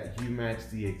was it that you matched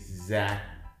the exact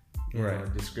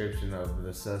description of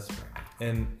the suspect?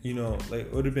 And like,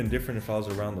 it would have been different if I was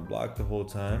around the block the whole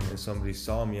time and somebody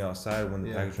saw me outside when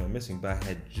the package went missing. But I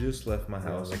had just left my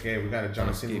house. Like, hey, we got a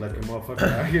John Cena looking motherfucker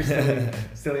out here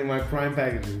stealing my Prime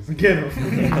packages. Get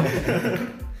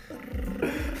him.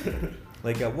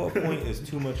 Like, at what point is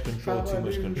too much control too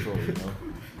much control?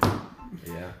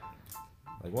 Yeah.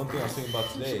 Like, one thing I was thinking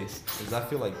about today is I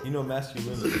feel like,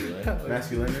 masculinity, right?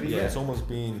 Masculinity? Yeah, it's almost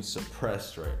being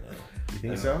suppressed right now. You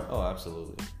think so? Oh,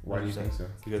 absolutely. Why do you think so?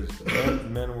 Because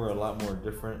men were a lot more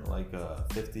different, like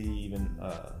 50, even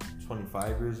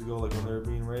 25 years ago, like when they were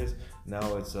being raised.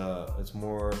 Now it's a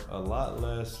lot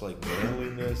less like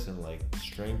manliness and like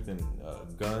strength and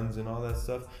guns and all that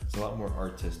stuff. It's a lot more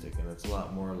artistic, and it's a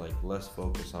lot more like less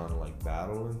focused on like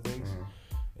battle and things.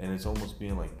 and it's almost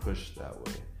being like pushed that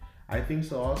way. I think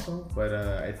so also, but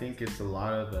I think it's a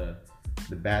lot of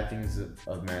the bad things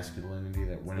of masculinity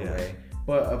that went away.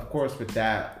 But of course, with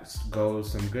that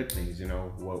goes some good things. You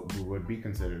know, what would be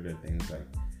considered good things. Like,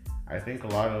 I think a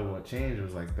lot of what changed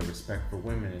was like the respect for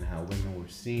women and how women were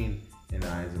seen in the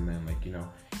eyes of men. Like, you know,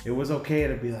 it was okay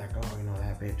to be like, oh, you know,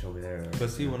 that bitch over there. But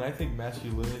see, when I think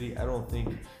masculinity, I don't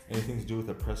think anything to do with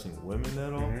oppressing women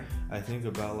at all. Mm-hmm. I think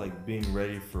about like being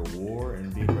ready for war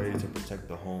and being ready to protect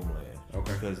the homeland.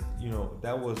 Okay. Because, you know,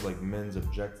 that was like men's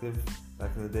objective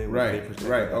back in the day. Right, They protected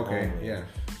right, the okay, homeland. yeah.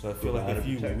 So I feel So like how if to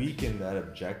you protect. weaken that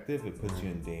objective, it puts you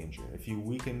in danger. If you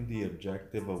weaken the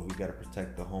objective of we got to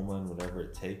protect the homeland, whatever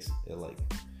it takes,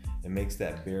 it makes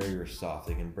that barrier soft.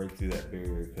 They can break through that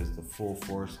barrier because the full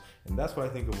force, and that's what I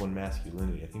think of when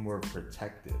masculinity. I think more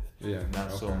protective, Yeah.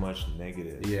 not so okay. much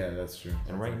negative. Yeah, that's true.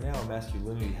 And right now,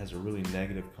 masculinity has a really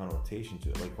negative connotation to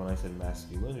it. Like when I said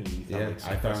masculinity, you thought Yeah, like I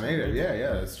thought suppressing negative. women.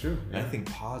 Yeah, that's true. And I think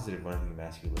positive when I think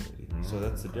masculinity. So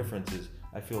that's the difference. Is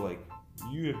I feel like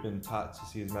you have been taught to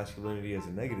see as masculinity as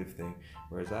a negative thing,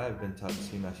 whereas I have been taught to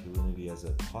see masculinity as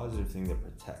a positive thing that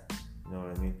protects. You know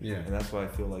what I mean? Yeah. And that's why I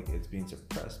feel like it's being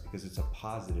suppressed because it's a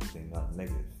positive thing, not a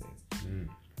negative thing.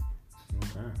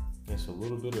 Okay. It's a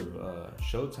little bit of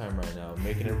showtime right now,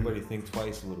 making everybody think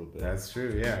twice a little bit. That's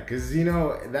true, yeah. Because, you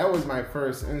know, that was my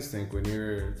first instinct when you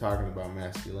were talking about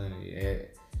masculinity.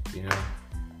 You know,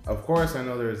 of course, I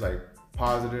know there's like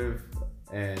positive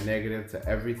and negative to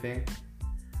everything,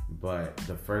 but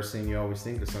the first thing you always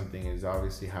think of something is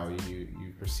obviously how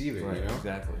you perceive it, Right, you know?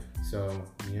 exactly. So,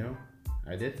 you know,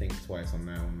 I did think twice on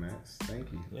that one, Max.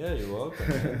 Thank you. Yeah, you're welcome.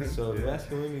 Man. So if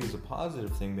masculinity is a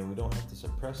positive thing, then we don't have to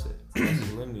suppress it.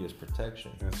 Masculinity is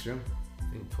protection. That's true.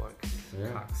 Think twice. Yeah.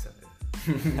 Cocksucker.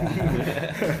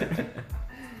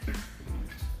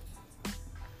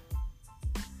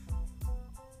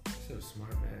 So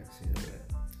smart, Max. You know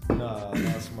that. Nah,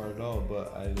 not smart at all,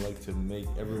 but I like to make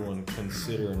everyone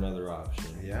consider another option.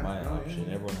 Yeah? My Oh, option.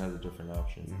 yeah. Everyone has a different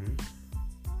option. Mm-hmm.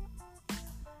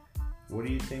 What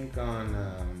do you think on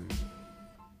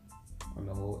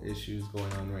the whole issues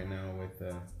going on right now with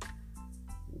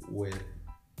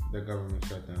the government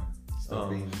shutdown still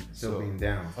being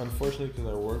down? Unfortunately, because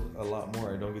I work a lot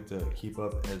more, I don't get to keep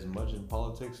up as much in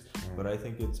politics. But I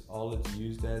think it's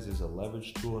used as is a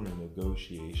leverage tool and a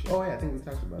negotiation. Oh yeah, I think we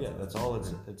talked about Yeah, that. that's all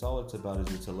it's about.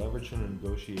 Is it's a leverage and a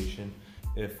negotiation.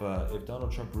 If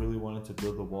Donald Trump really wanted to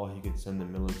build the wall, he could send the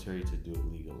military to do it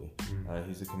legally.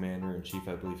 He's the commander in chief.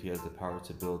 I believe he has the power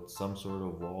to build some sort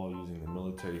of wall using the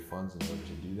military funds in order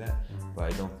to do that. But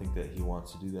I don't think that he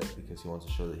wants to do that because he wants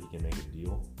to show that he can make a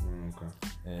deal. Okay.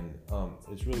 And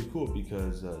it's really cool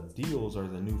because deals are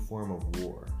the new form of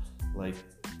war. Like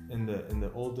in the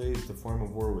old days, the form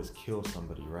of war was kill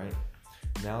somebody, right?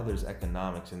 Now there's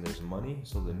economics and there's money.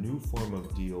 So the new form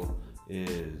of deal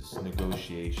is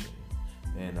negotiation.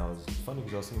 And it's funny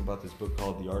because I was thinking about this book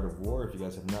called The Art of War. If you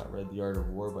guys have not read The Art of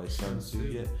War by Sun Tzu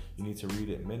yet, you need to read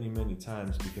it many, many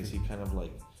times because he kind of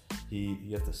like, you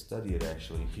have to study it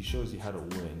actually. He shows you how to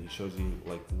win. He shows you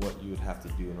like what you would have to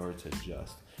do in order to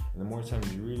adjust. And the more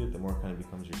times you read it, the more kind of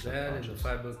becomes your That and the subconscious.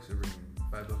 5 books of Ring.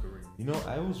 5 book of Ring. You know,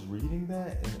 I was reading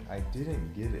that and I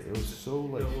didn't get it. It was so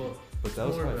like, No, well, but that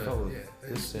was more how I of a- felt with yeah,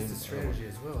 this it's same. a strategy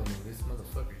as well. I mean, this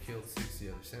motherfucker killed 60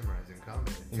 other samurais in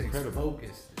combat. It Incredible.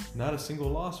 takes focus. Not a single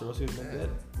loss, or else he would have been dead.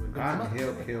 God,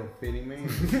 he'll kill 50 man.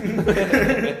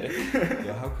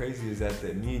 Yo, how crazy is that?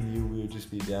 That me and you, we would just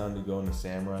be down to go in a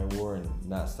samurai war and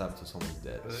not stop till someone's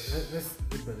dead.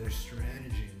 But there's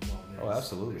strategy involved. Oh,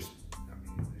 absolutely. There's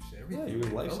Yeah, everything.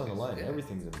 your life's on the line. Yeah.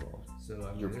 Everything's involved. So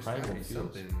I mean, your there's primal gotta be feels.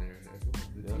 something in there as well to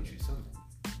Yeah. teach you something.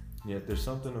 Yeah, there's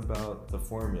something about the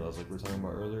formulas, like we were talking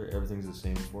about earlier. Everything's the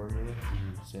same formula,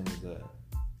 same as that.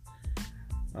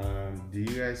 Do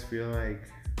you guys feel like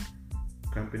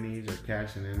companies are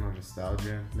cashing in on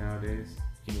nostalgia nowadays?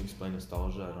 Can you explain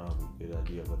nostalgia? I don't have a good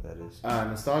idea of what that is.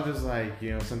 Nostalgia is like,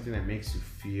 you know, something that makes you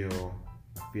feel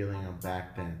a feeling of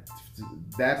back then.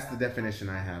 That's the definition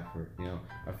I have for, you know,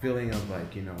 a feeling of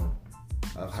like, you know,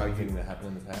 of how Something you. that happened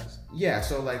in the past. Yeah,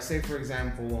 so like, say for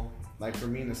example, like for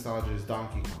me, nostalgia is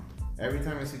Donkey Kong. Every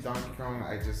time I see Donkey Kong,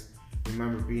 I just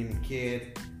remember being a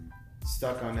kid,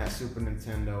 stuck on that Super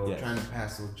Nintendo, Yes. trying to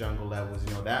pass those jungle levels.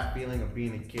 You know, that feeling of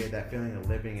being a kid, that feeling of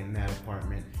living in that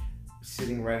apartment,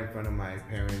 sitting right in front of my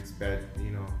parents' bed, you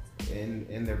know,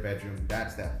 in their bedroom.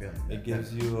 That's that feeling. It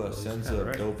gives you a sense kinda of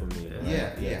right. dopamine.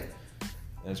 Right? Yeah.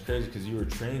 And it's crazy because you were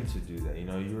trained to do that. You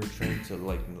know, you were trained to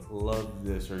like love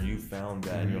this, or you found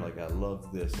that, and you're like, I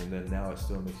love this, and then now it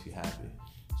still makes you happy.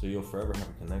 So you'll forever have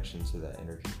a connection to that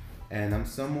energy. And I'm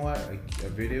somewhat a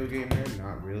video gamer,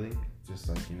 not really. Just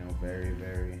like, you know, very,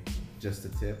 very just a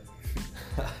tip.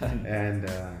 And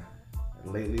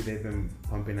lately they've been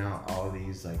pumping out all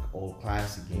these like old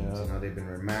classic games. Yeah. You know, they've been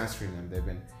remastering them. They've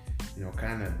been, you know,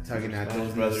 kind of tugging at Smash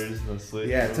those Brothers on Switch.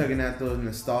 tugging at those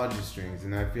nostalgia strings,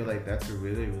 and I feel like that's a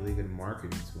really, really good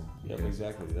marketing tool. Yeah, Because-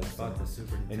 exactly. That's About the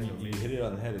Super and Nintendo. you hit it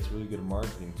on the head. It's really good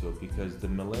marketing to it because the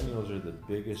millennials are the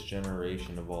biggest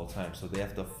generation of all time. So they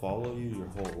have to follow you your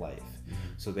whole life.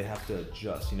 So they have to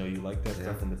adjust. You know, you like that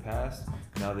stuff in the past.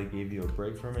 Now they gave you a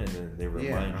break from it, and then they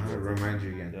remind you. remind you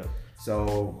again. Yep.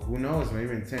 So who knows?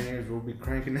 Maybe in 10 years we'll be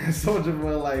cranking that Soldier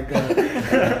Boy like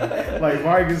like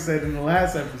Vargas said in the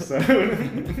last episode.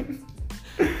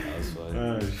 That was funny.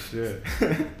 Oh shit.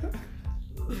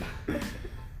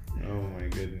 Oh my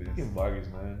goodness. Fucking Vargas,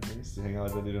 man. I used to hang out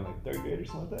with that dude in like 3rd grade or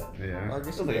something like that. Yeah.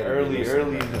 Vargas It was like is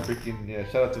early good. in the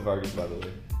freaking, shout out to Vargas, by the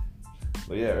way.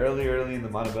 But yeah, early in the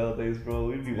Montebello days, bro,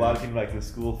 we'd be walking like the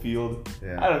school field.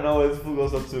 Yeah. I don't know, this fool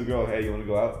goes up to a girl, hey, you wanna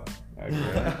go out? Alright,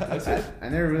 bro. That's it. I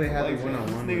never really had Like, like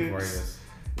one-on-one this with nigga- Vargas.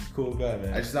 Cool guy,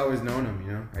 man. I just always known him,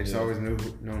 you know. I just Yeah. always known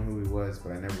who he was,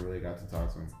 but I never really got to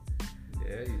talk to him.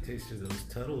 Yeah, you tasted those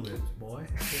Tuttle lips, boy.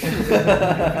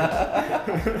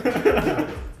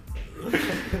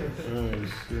 Oh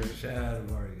shit. Shout out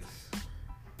to Vargas.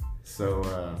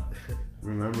 So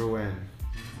remember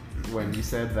when you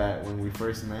said that when we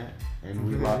first met and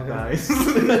we locked eyes?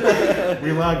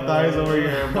 We locked eyes over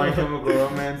your My Chemical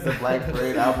Romance, the Black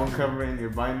Parade album cover in your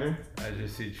binder. I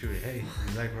just see Chewy. Hey,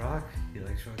 you like rock? You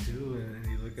like rock too? And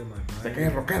then you look at my It's like,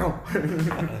 mind. hey,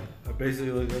 rockero. I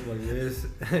basically look up like this,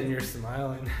 and you're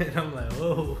smiling, and I'm like,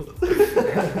 whoa.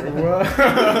 What?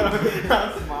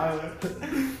 I'm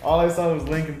smiling. All I saw was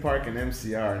Linkin Park and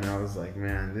MCR, and I was like,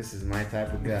 man, this is my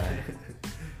type of guy.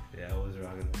 Yeah, I was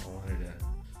rocking. I wanted to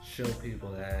show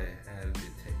people that I had a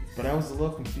good taste. But I was a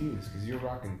little confused because you're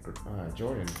rocking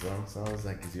Jordans, bro. So I was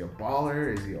like, is he a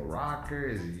baller? Is he a rocker?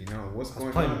 Is he, you know, what's I was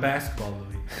going playing on? basketball,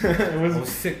 Louis. It I was- was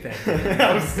sick that day.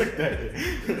 I was sick that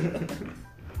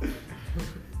day.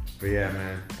 But yeah,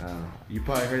 man, you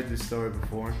probably heard this story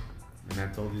before, and I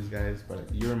told these guys,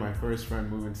 but you were my first friend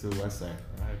moving to the West Side.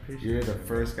 I appreciate You're it. the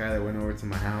first guy that went over to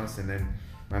my house, and then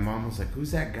my mom was like,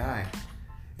 "Who's that guy?"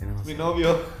 And I was Mi like,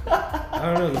 novio. I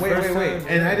don't know. The Wait, first wait. time-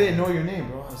 And I didn't know your name,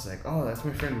 bro. I was like, oh, that's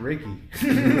my friend Ricky.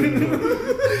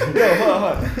 Yo, hold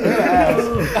on.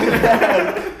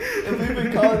 If we've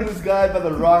been calling this guy by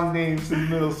the wrong name since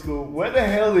middle school, where the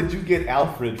hell did you get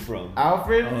Alfred from?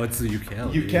 Alfred? Oh, it's the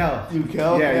UCal. Ukel.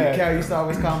 Ukel? Yeah, Ukel. Used to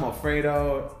always call him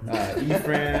Alfredo,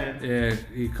 Efren. Yeah,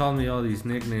 he called me all these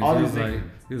nicknames. All he these was like,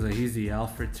 nicknames. he was like, he's the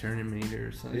Alfred Terminator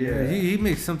or something. Yeah. he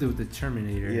makes something with the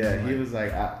Terminator. and Yeah, I'm he like, was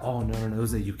like, Oh no, it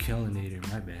was a Ukelinator.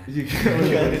 My bad.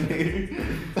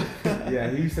 Yeah,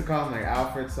 he used to call him like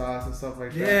Alfred sauce and stuff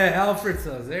like that. Yeah, Alfred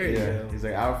sauce. There you Yeah, go. he's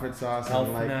like Alfred sauce and Alf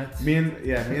like nuts. me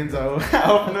and Zoe,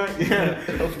 Alf nut,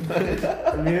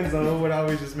 yeah. Me and Zoe would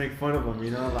always just make fun of him,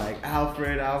 you know, like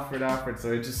Alfred.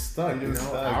 So it just stuck, It you know. just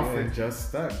stuck, Alfred yeah. just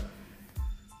stuck.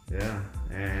 Yeah,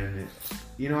 and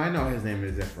you know, I know his name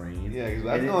is Ephraim. Yeah, because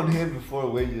I've And known him before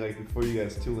before you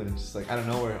guys too, and it's just like out of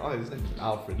nowhere. Oh, his name is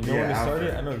Alfred. You know Yeah, when it started?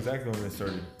 Alfred. I know exactly when it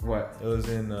started. What? It was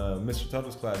in Mr.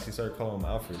 Tuttle's class. He started calling him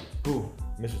Alfred. Who?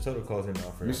 Mr. Tuttle calls him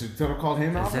Alfred. Mr. Tuttle called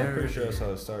him Is Alfred. I'm pretty sure that's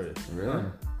how it started. Really?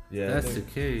 Yeah. I That's think-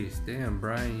 the case. Damn,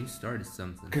 Brian, you started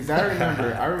something. Because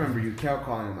I remember you Cal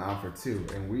calling him Alfred too,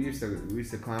 and we used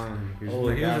to clown him. 'cause Oh,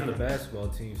 you he was in the Alfred. basketball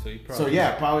team, so he probably. So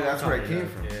yeah, probably that's where it Probably came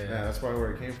not, from. yeah. Yeah, that's probably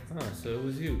where it came from. Huh, so it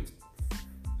was you.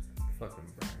 Fucking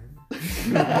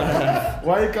Brian.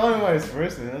 Why are you calling him by his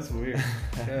first name? That's weird.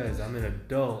 Guys, I'm an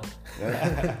adult.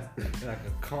 Yeah. And I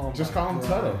can call Just my call him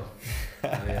Brian. Tuttle. Oh,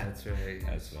 yeah, that's right.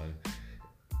 That's fun.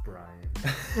 Brian.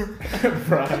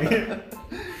 Brian.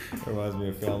 Reminds me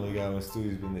of Family Guy when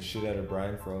Stewie's been the shit out of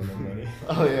Brian for all that money.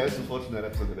 Oh yeah, I was just watching that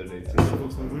episode the other day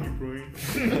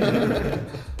too.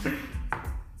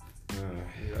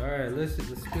 All right, let's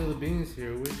spill the beans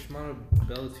here. Which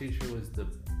Montebello teacher was the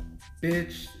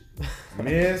bitch?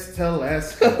 Miss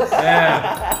Telesco.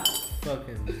 Yeah.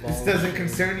 Fucking. This balls. doesn't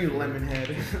concern you, Lemonhead.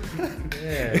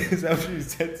 Yeah. Is that what you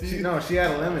said to you? She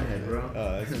had a Lemonhead, bro.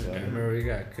 Oh, that's I funny. remember we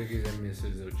got cookies in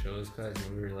Mrs. Ochoa's class,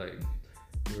 and we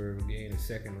were getting a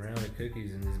second round of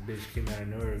cookies, and this bitch came out of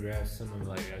nowhere, grabbed some of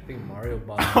like I think Mario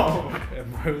bought them.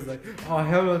 And Mario was like, "Oh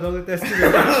hell no, don't let that stick."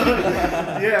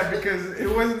 Yeah, because it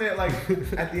wasn't it like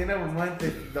at the end of a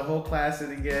month, the whole class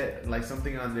didn't get like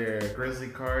something on their Grizzly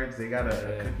cards. They got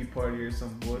a cookie party or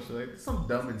some bullshit, like some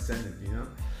dumb incentive, you know.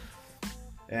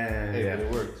 And Hey, yeah, but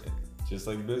it worked. Just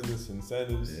like business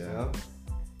incentives. Yeah.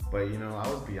 But you know, I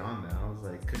was beyond that. I was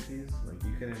like, cookies, like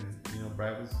you couldn't, you know,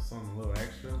 bribe us with something a little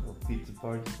extra. Little pizza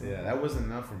party. Yeah, that wasn't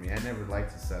enough for me. I never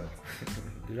liked to settle.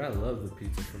 Dude, I love the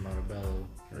pizza from Montebello.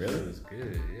 That Really? shit was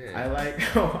good. Yeah.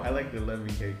 I like the lemon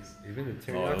cakes. Even the those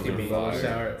teriyaki are meat. fire.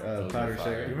 Shower, Those powder are fire.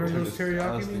 sugar. You remember those teriyaki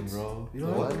Honestly, meats? bro. You know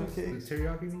What? what? Lemon cakes? The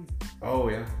teriyaki meat? Oh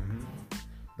yeah.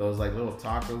 Those like little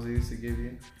tacos they used to give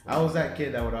you. I was that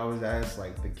kid that would always ask,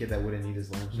 like the kid that wouldn't eat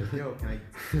his lunch, like, yo, can I?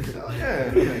 Oh yeah.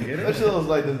 Can I get it? That shit was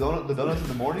like the donuts in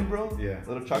the morning, bro. Yeah.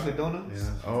 Little chocolate donuts.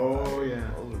 Yeah. Oh yeah.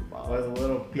 Those are bomb. With a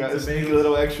little Gotta pizza sneak a bagel.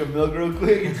 little extra milk real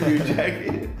quick into your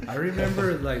jacket. I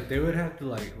remember like they would have to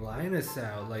like line us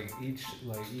out like each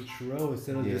row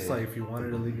instead of just Yeah. like if you wanted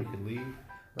to leave you could leave.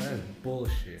 That's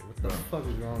bullshit. What the fuck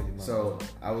is wrong with you? So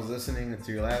I was listening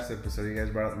to your last episode. You guys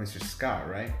brought up Mr. Scott,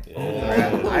 right?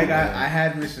 Yeah. I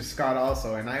had Mr. Scott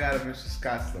also, and I got a Mr.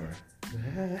 Scott story.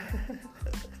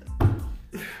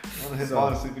 One of his So-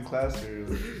 falling asleep in class or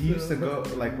He used to go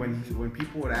like when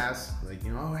people would ask, like,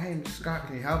 you know, oh hey Mr. Scott,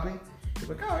 can you help me? He'd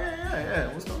be like, oh yeah,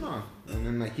 what's going on? And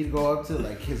then like he'd go up to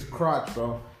like his crotch,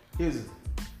 bro. He was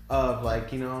of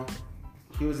like, you know,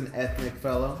 he was an ethnic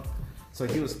fellow, so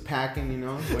he was packing, you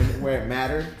know, where it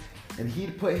mattered, and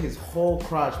he'd put his whole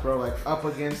crotch, bro, like up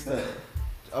against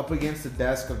the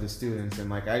desk of the students, and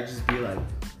like I'd just be like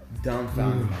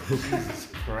dumbfounded, like, Jesus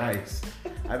Christ.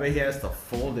 I bet he has to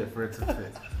fold it for it to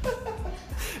fit.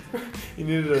 You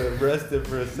needed to rest it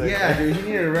for a second. Yeah, dude, he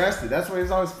needed arrested. That's why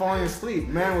he's always falling asleep.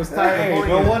 Man was tired Hey, of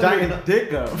holding no his wonder giant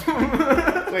dick up.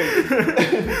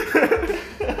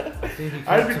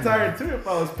 I'd be tired too if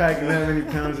I was packing that many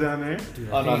pounds down there. Dude,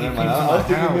 Oh no, he never came mind. to I my was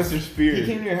thinking house. Mr. Spears. He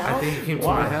came to your house? I think he came to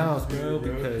Why? my house, bro,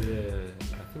 because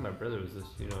I think my brother was this,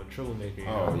 you know, troublemaker. You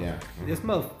Oh know? yeah. This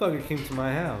motherfucker came to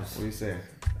my house. What do you say?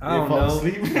 I don't fall know.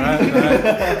 asleep? But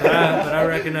I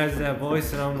recognize that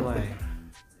voice, and I'm like,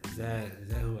 is that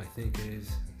who I think it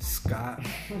is? Scott?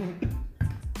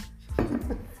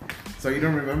 So you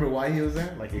don't remember why he was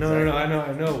there? Like No, I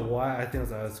know why. I think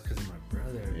it was because of my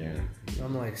brother. Yeah. Dude.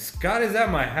 I'm like, Scott is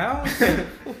at my house?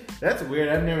 That's weird.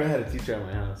 I've never had a teacher at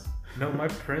my house. No, my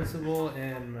principal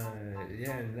and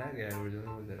and that guy were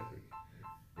dealing with it.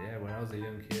 Yeah, when I was a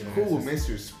young kid. I Cool, was just-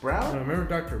 Mr. I Sprout. remember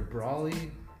Dr.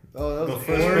 Brawley. Oh, that was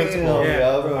the Before- first principal.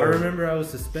 Yeah, bro. I remember I was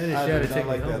suspended. I She had did to not take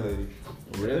like me that home. lady.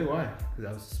 Really? Why?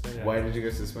 Because I was suspended. Why did you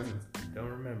get suspended? I don't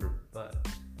remember, but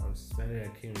I was suspended.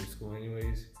 I came to school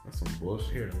anyways. That's some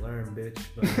bullshit. Here to learn, bitch.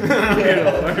 But, Here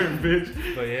to learn,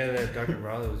 bitch. but yeah, that Dr.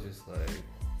 Brawley was just like,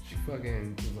 she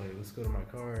fucking was like, let's go to my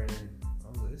car. And then I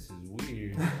was like, this is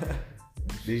weird.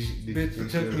 Did Bitch you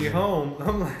took me home.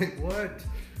 I'm like, what?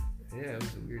 Yeah, it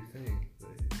was a weird thing. But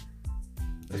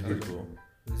That's pretty cool.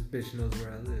 this bitch knows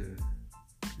where I live.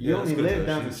 You only that's good, live though.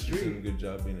 down the She's doing a street. good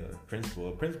job being a principal.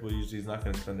 A principal usually is not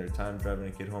going to spend their time driving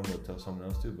a kid home. They'll tell someone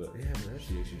else too. But Yeah, but that's,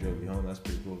 she drove you home. That's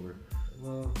pretty cool. Bro.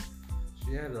 well,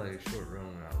 she had like a short run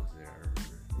when I was there. I remember.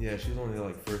 Yeah, she was only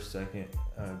like first, second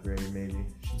grade maybe.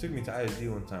 She took me to ISD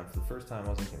one time. For the first time, I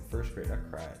was like in first grade. I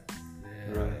cried.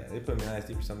 Yeah. Right. They put me in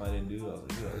ISD for something I didn't do. I was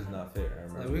like, this is not fair. I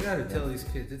remember. Like, we gotta tell these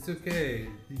kids it's okay.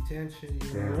 Detention,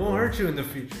 you know, Yeah, it won't bro. hurt you in the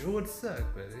future. It would suck,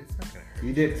 but it's not gonna hurt.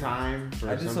 You did time for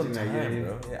I did something some that you time,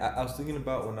 didn't. bro. Yeah, I was thinking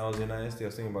about when I was in ISD. I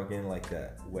was thinking about getting like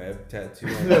that web tattoo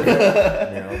on your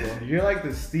elbow. You're like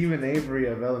the Stephen Avery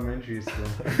of elementary school.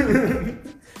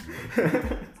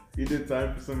 You did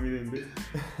time for something you didn't do.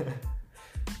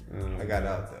 I got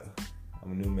out though.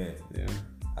 I'm a new man. Yeah.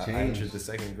 I Changed. entered the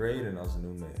second grade and I was a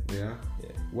new man. Yeah. Yeah.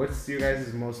 What's your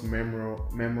guys' most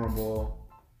memorable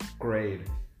grade,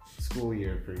 school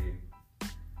year for you?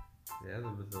 Yeah,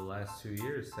 the last 2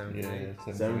 years, 7th and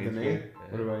 8th. 7th and 8th? Yeah.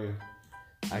 What about you?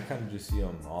 I kind of just see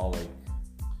them all like.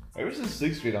 Ever since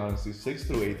 6th grade, honestly, 6th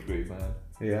through 8th grade, man.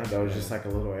 Yeah, that was just like a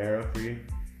little era for you.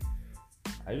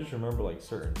 I just remember like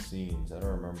certain scenes. I don't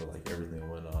remember like everything that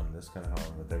went on. That's kind of how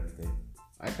I'm with everything.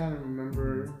 I kind of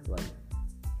remember like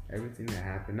everything that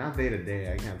happened. Not day to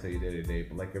day. I can't tell you day to day,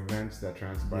 but like events that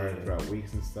transpired Yeah. throughout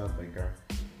weeks and stuff. Like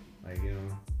you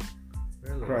know,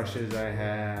 Really? crushes I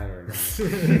had, or like, I guess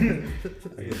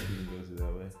you can go through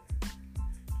that way.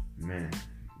 man,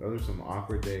 those are some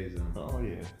awkward days. Oh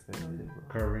yeah.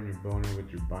 Covering your boner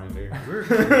with your binder.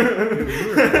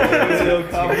 Yo,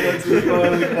 compliments was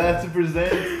going to class to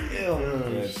present.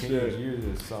 Yeah, teenage years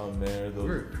is something, man. We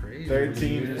were Those, crazy.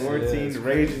 13, Years. 14, it's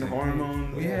raging crazy.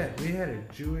 hormones. We had a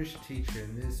Jewish teacher,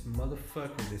 and this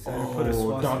motherfucker decided to put a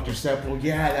Oh, swastika. Dr. Sepple.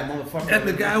 Yeah, that motherfucker. And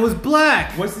the guy was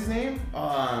black. What's his name?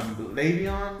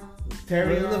 Le'Veon?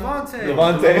 Terry? Levante.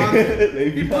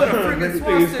 Levante. He put a freaking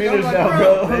swastika. I'm like, now,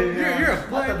 bro, bro. you're a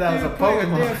black thought that was dude a putting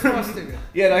Pokemon. damn swastika.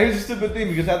 Yeah, now here's a stupid thing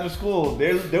because after school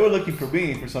they were looking for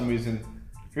me for some reason.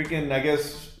 Freaking, I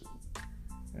guess.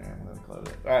 Love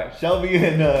it. All right, Shelby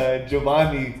and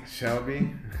Giovanni. Shelby,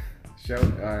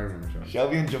 I remember Shelby.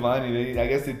 Shelby and Giovanni. I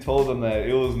guess they told them that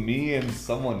it was me and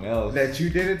someone else. That you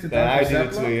did it to That I Dr. did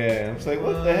it Seplo? to. Yeah. I'm just like,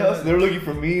 what the hell? So they were looking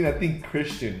for me, and I think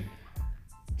Christian,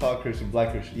 tall Christian,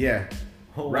 black Christian. Yeah.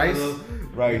 Oh, Rice? one of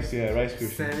those- Rice. Yeah, Rice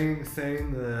Christian.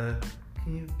 Saying the.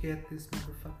 Can you get this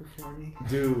motherfucker for me?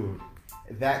 Dude,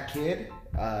 that kid,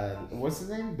 what's his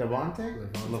name?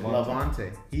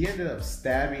 Levante. He ended up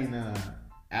stabbing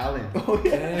Alan. Oh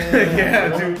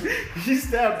Yeah, dude. He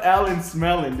stabbed Alan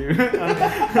smelling, dude.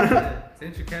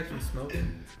 Didn't you catch him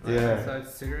smoking? Yeah. Outside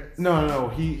cigarettes? No.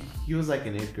 He was like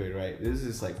in 8th grade, right? This is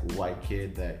this like white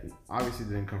kid that obviously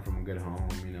didn't come from a good home.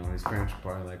 You know, his parents were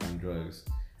probably like on drugs.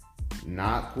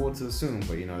 Not cool to assume,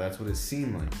 but you know that's what it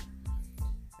seemed like.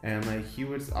 And like he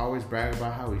would always brag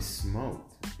about how he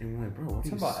smoked, and we're like, bro, what's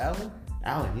Talking about Alan?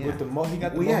 Alan? Yeah, With the he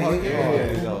got the Well, yeah, mohawk. yeah.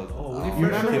 Oh, when he You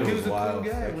first remember? started, he That was kid a wild.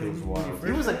 clean guy. That when kid was wild.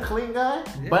 he was a clean guy,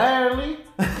 Yeah. barely.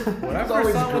 When I He was first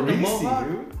always saw him with the greasy, mohawk,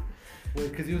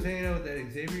 dude. because he was hanging out with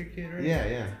that Xavier kid, right?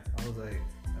 Yeah. I was like,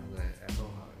 that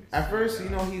mohawk. At first, you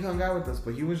know, he hung out with us,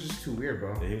 but he was just too weird,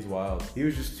 bro. Yeah, he was wild. He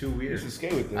was just too He weird. used to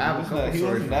skate with them. I have a couple He stories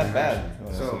wasn't from that him, bad.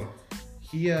 actually. So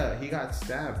he got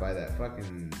stabbed by that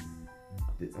fucking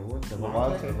what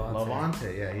Levante.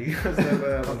 Levante. Yeah, he got stabbed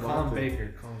by Colin Levante.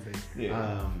 Baker.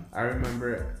 Yeah. I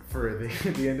remember for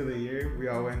the end of the year, we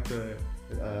all went to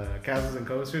Castles and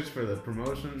Coasters for the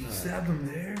promotion. Stabbed him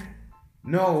there?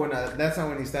 No, that's not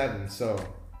when he stabbed him. So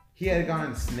he had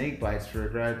gotten snake bites for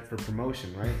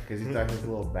promotion, right? Because he thought he was a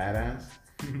little badass.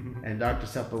 And Dr.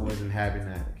 Seppa wasn't having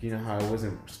that. You know how it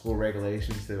wasn't school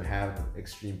regulations to have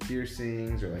extreme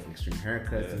piercings or like extreme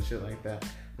haircuts and shit like that.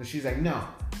 So she's like, no,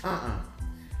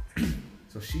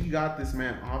 So she got this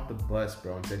man off the bus,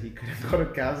 bro, and said he couldn't go to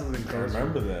Castles and I Coasters.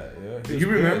 remember that. Yeah. He You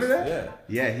was remember pissed, that?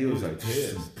 Yeah. Yeah, he was was like, pissed.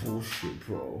 this is bullshit,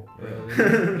 bro.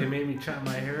 They made me chop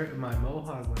my hair, my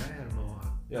mohawk when I had a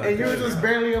mohawk. Yeah, And yours that- was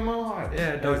barely a mohawk.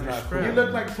 Yeah, That was Dr. not Spread. You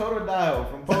look like Totodile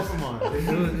from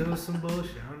Pokemon. It was some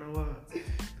bullshit. I don't know what.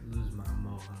 Lose my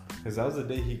mohawk. Cause that was the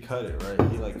day he cut it,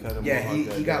 right? He like cut him. Yeah,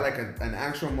 he got like an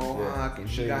actual mohawk, Yeah, and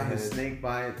he shaved got his head. snake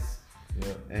bites.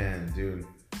 Yeah. And dude,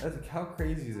 That's like, how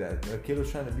crazy is that? A kid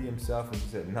was trying to be himself, and he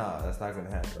said, "Nah, that's not gonna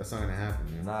happen. that's not gonna happen,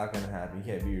 man. Not gonna happen. You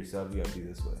can't be yourself. You gotta be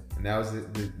this way." And that was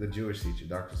the Jewish teacher,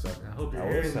 Dr. I Seppa. hope you're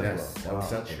That hearing was this. Seppa. That was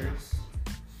Seppa. Teachers.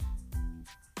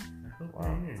 I hope Wow.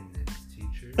 you're hearing this,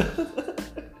 teachers.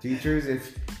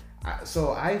 Teachers,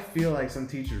 so I feel like some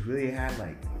teachers really had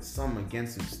like some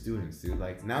against some students, dude.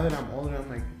 Like now that I'm older, I'm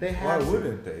like they Why have to.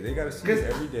 wouldn't they? They gotta see Because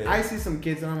it every day. I see some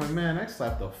kids and I'm like, man, I'd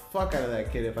slap the fuck out of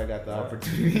that kid if I got the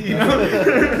opportunity, you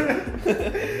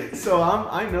know? So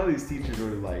I know these teachers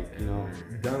were like, you know,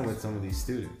 done with some of these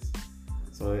students.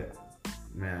 So,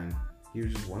 man, he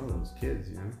was just one of those kids,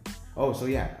 you know? Oh, so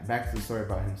yeah, back to the story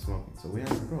about him smoking. So we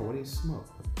asked him, bro, what do you smoke?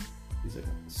 He's like,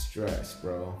 stress,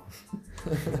 bro.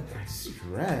 Like,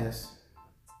 stress?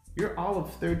 You're all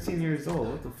of 13 years old.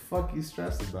 What the fuck you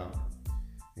stressed about?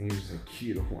 And he was like,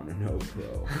 you don't want to know,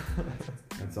 bro.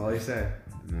 That's all he said.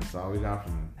 And that's all we got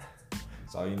from him.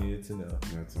 That's all you needed to know.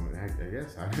 That's all, I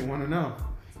guess. I didn't want to know.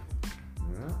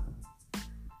 Yeah.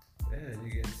 Yeah,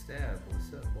 you getting stabbed.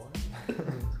 What's up,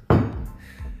 boy?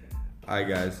 All right,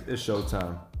 guys, it's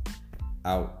showtime.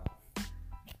 Out.